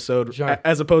this episode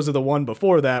as opposed to the one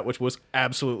before that, which was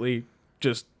absolutely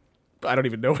just, I don't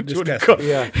even know what you would call it.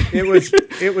 Yeah.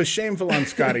 It was shameful on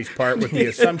Scotty's part with the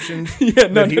assumptions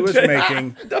that he was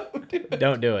making.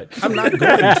 Don't do it. I'm not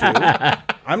going to.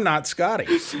 I'm not Scotty.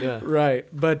 Yeah. Right.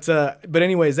 But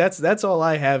anyways, that's all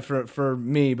I have for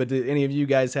me. But did any of you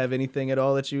guys have anything at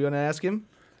all that you're going to ask him?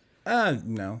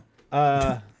 No.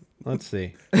 Let's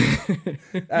see.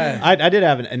 I did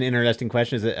have an interesting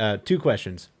question. Is it 2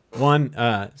 questions? One,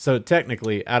 so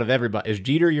technically, out of everybody, is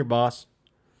Jeter your boss?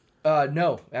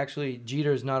 No, actually,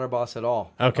 Jeter is not our boss at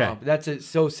all. Okay. That's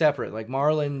so separate. Like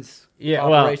Marlins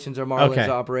well, operations are Marlins okay.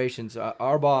 operations.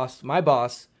 Our boss, my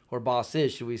boss, or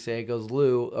bosses, should we say, it goes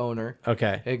Lou, owner.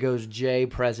 Okay. It goes Jay,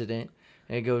 president.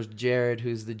 And it goes Jared,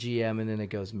 who's the GM, and then it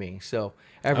goes me. So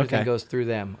everything goes through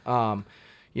them.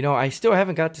 I still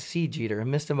haven't got to see Jeter. I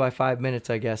missed him by 5 minutes,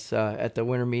 I guess, at the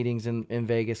winter meetings in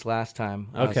Vegas last time.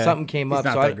 Okay. Something came up.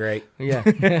 He's not that great.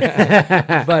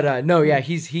 Yeah. But no, yeah,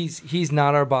 he's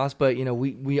not our boss, but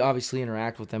we obviously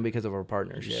interact with him because of our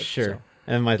partnership. Sure. So.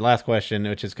 And my last question,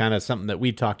 which is kind of something that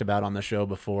we've talked about on the show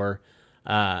before,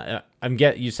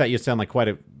 you sound like quite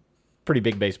a pretty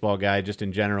big baseball guy just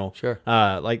in general. Sure.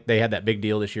 Like they had that big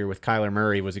deal this year with Kyler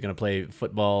Murray. Was he going to play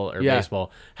football or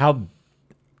baseball?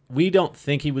 We don't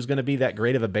think he was going to be that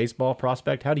great of a baseball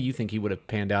prospect. How do you think he would have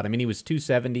panned out? I mean, he was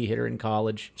 270 hitter in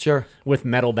college. Sure. With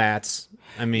metal bats.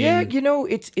 I mean, yeah,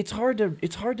 it's hard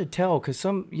to tell because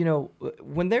some,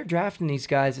 when they're drafting these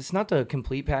guys, it's not the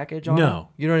complete package on them.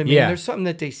 You know what I mean? Yeah. There's something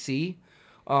that they see.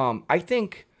 I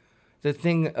think the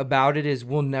thing about it is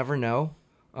we'll never know.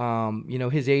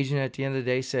 His agent at the end of the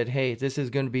day said, "Hey, this is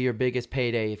going to be your biggest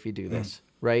payday if you do this."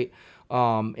 Right.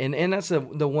 And that's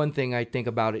the one thing I think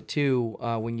about it too.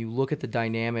 When you look at the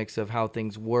dynamics of how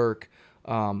things work,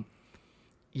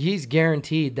 he's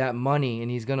guaranteed that money,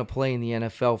 and he's going to play in the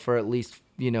NFL for at least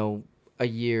a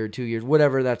year, 2 years,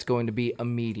 whatever that's going to be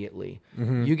immediately.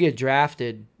 Mm-hmm. You get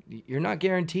drafted, you're not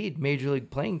guaranteed major league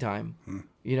playing time.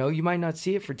 You might not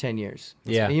see it for 10 years.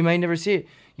 Yeah, you might never see it.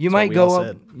 You might go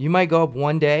up. You might go up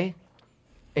one day,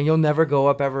 and you'll never go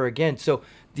up ever again. So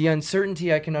the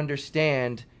uncertainty I can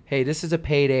understand. Hey, this is a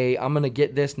payday. I'm going to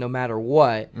get this no matter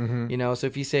what. Mm-hmm. So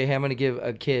if you say, hey, I'm going to give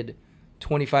a kid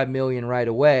 $25 million right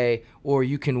away, or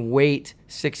you can wait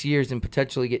 6 years and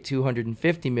potentially get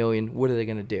 $250 million, what are they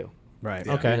going to do? Right.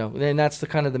 Okay. You know, and that's the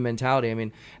kind of the mentality. I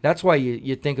mean, that's why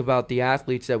you think about the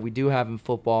athletes that we do have in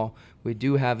football, we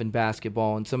do have in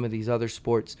basketball, and some of these other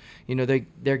sports. You know,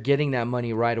 they're getting that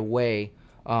money right away,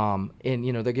 and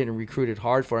you know they're getting recruited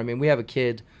hard for it. I mean, we have a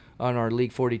kid on our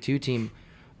League 42 team.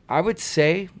 I would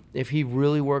say if he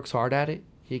really works hard at it,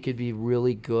 he could be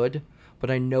really good. But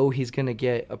I know he's going to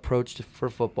get approached for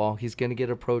football. He's going to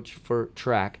get approached for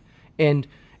track, and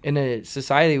in a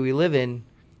society we live in.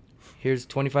 Here's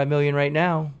 $25 million right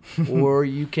now, or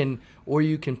you can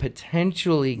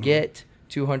potentially get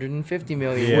 $250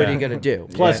 million. Yeah. What are you gonna do?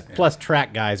 Plus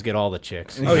track guys get all the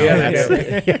chicks. Oh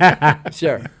yeah,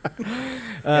 Sure.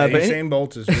 But Usain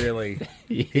Bolt is really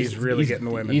he's really getting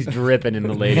the women. He's dripping in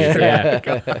the ladies.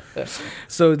 Yeah.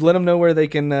 So let them know where they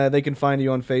can find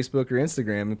you on Facebook or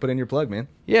Instagram and put in your plug, man.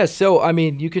 Yeah. So I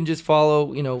mean, you can just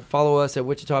follow us at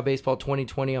Wichita Baseball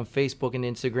 2020 on Facebook and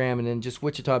Instagram, and then just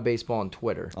Wichita Baseball on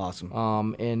Twitter.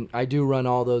 Awesome. And I do run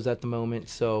all those at the moment.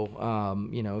 So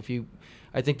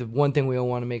I think the one thing we all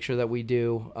want to make sure that we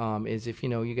do is if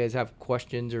you guys have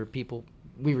questions or people,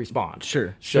 we respond.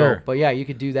 Sure. But yeah, you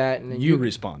could do that, and then You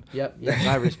respond. Yep,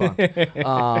 I respond.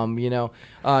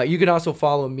 You can also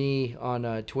follow me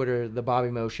on Twitter, the Bobby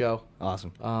Mo Show.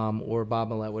 Awesome. Or Bob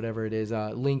Millette, whatever it is.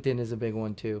 LinkedIn is a big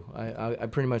one too. I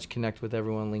pretty much connect with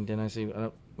everyone on LinkedIn. I see,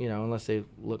 unless they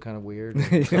look kind of weird or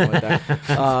something like that.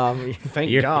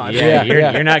 Thank God. Yeah,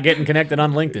 you're not getting connected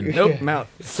on LinkedIn. Nope. I'm out.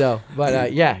 So, but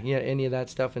any of that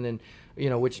stuff, and then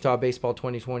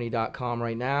WichitaBaseball2020.com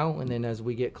right now, and then as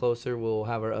we get closer, we'll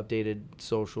have our updated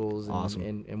socials and, Awesome.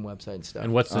 and website and stuff.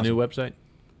 And what's the new website?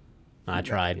 I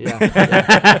tried.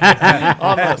 Yeah.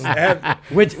 Almost.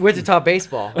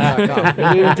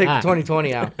 WichitaBaseball.com. We didn't take the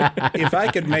 2020 out. If I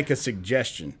could make a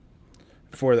suggestion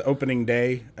for the opening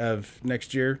day of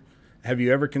next year, have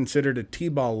you ever considered a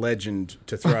T-ball legend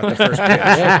to throw out the first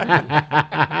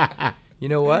pitch? You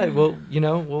know what?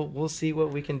 We'll see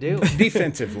what we can do.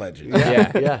 Defensive legend.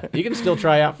 Yeah. You can still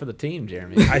try out for the team,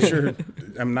 Jeremy.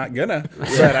 I'm not gonna,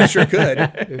 but I sure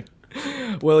could.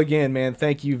 Well, again, man,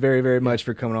 thank you very, very much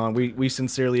for coming on. We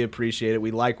sincerely appreciate it.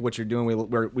 We like what you're doing. We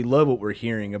love what we're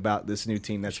hearing about this new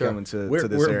team that's coming to this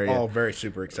We're area. all very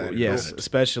super excited. Yes, about it.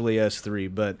 especially us three.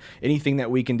 But anything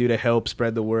that we can do to help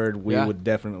spread the word, we Yeah. would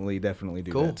definitely do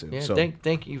Cool. that too. Yeah. So,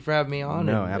 thank you for having me on.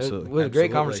 No, and absolutely. It was a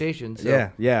great Absolutely. conversation. So.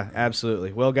 yeah,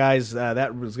 absolutely. Well, guys,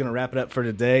 that was going to wrap it up for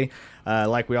today.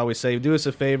 Like we always say, do us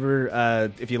a favor.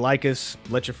 If you like us,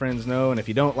 let your friends know. And if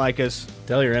you don't like us,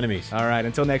 Tell your enemies. all right,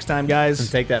 until next time, guys,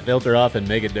 Take that filter off and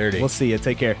make it dirty. we'll see you.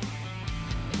 Take care.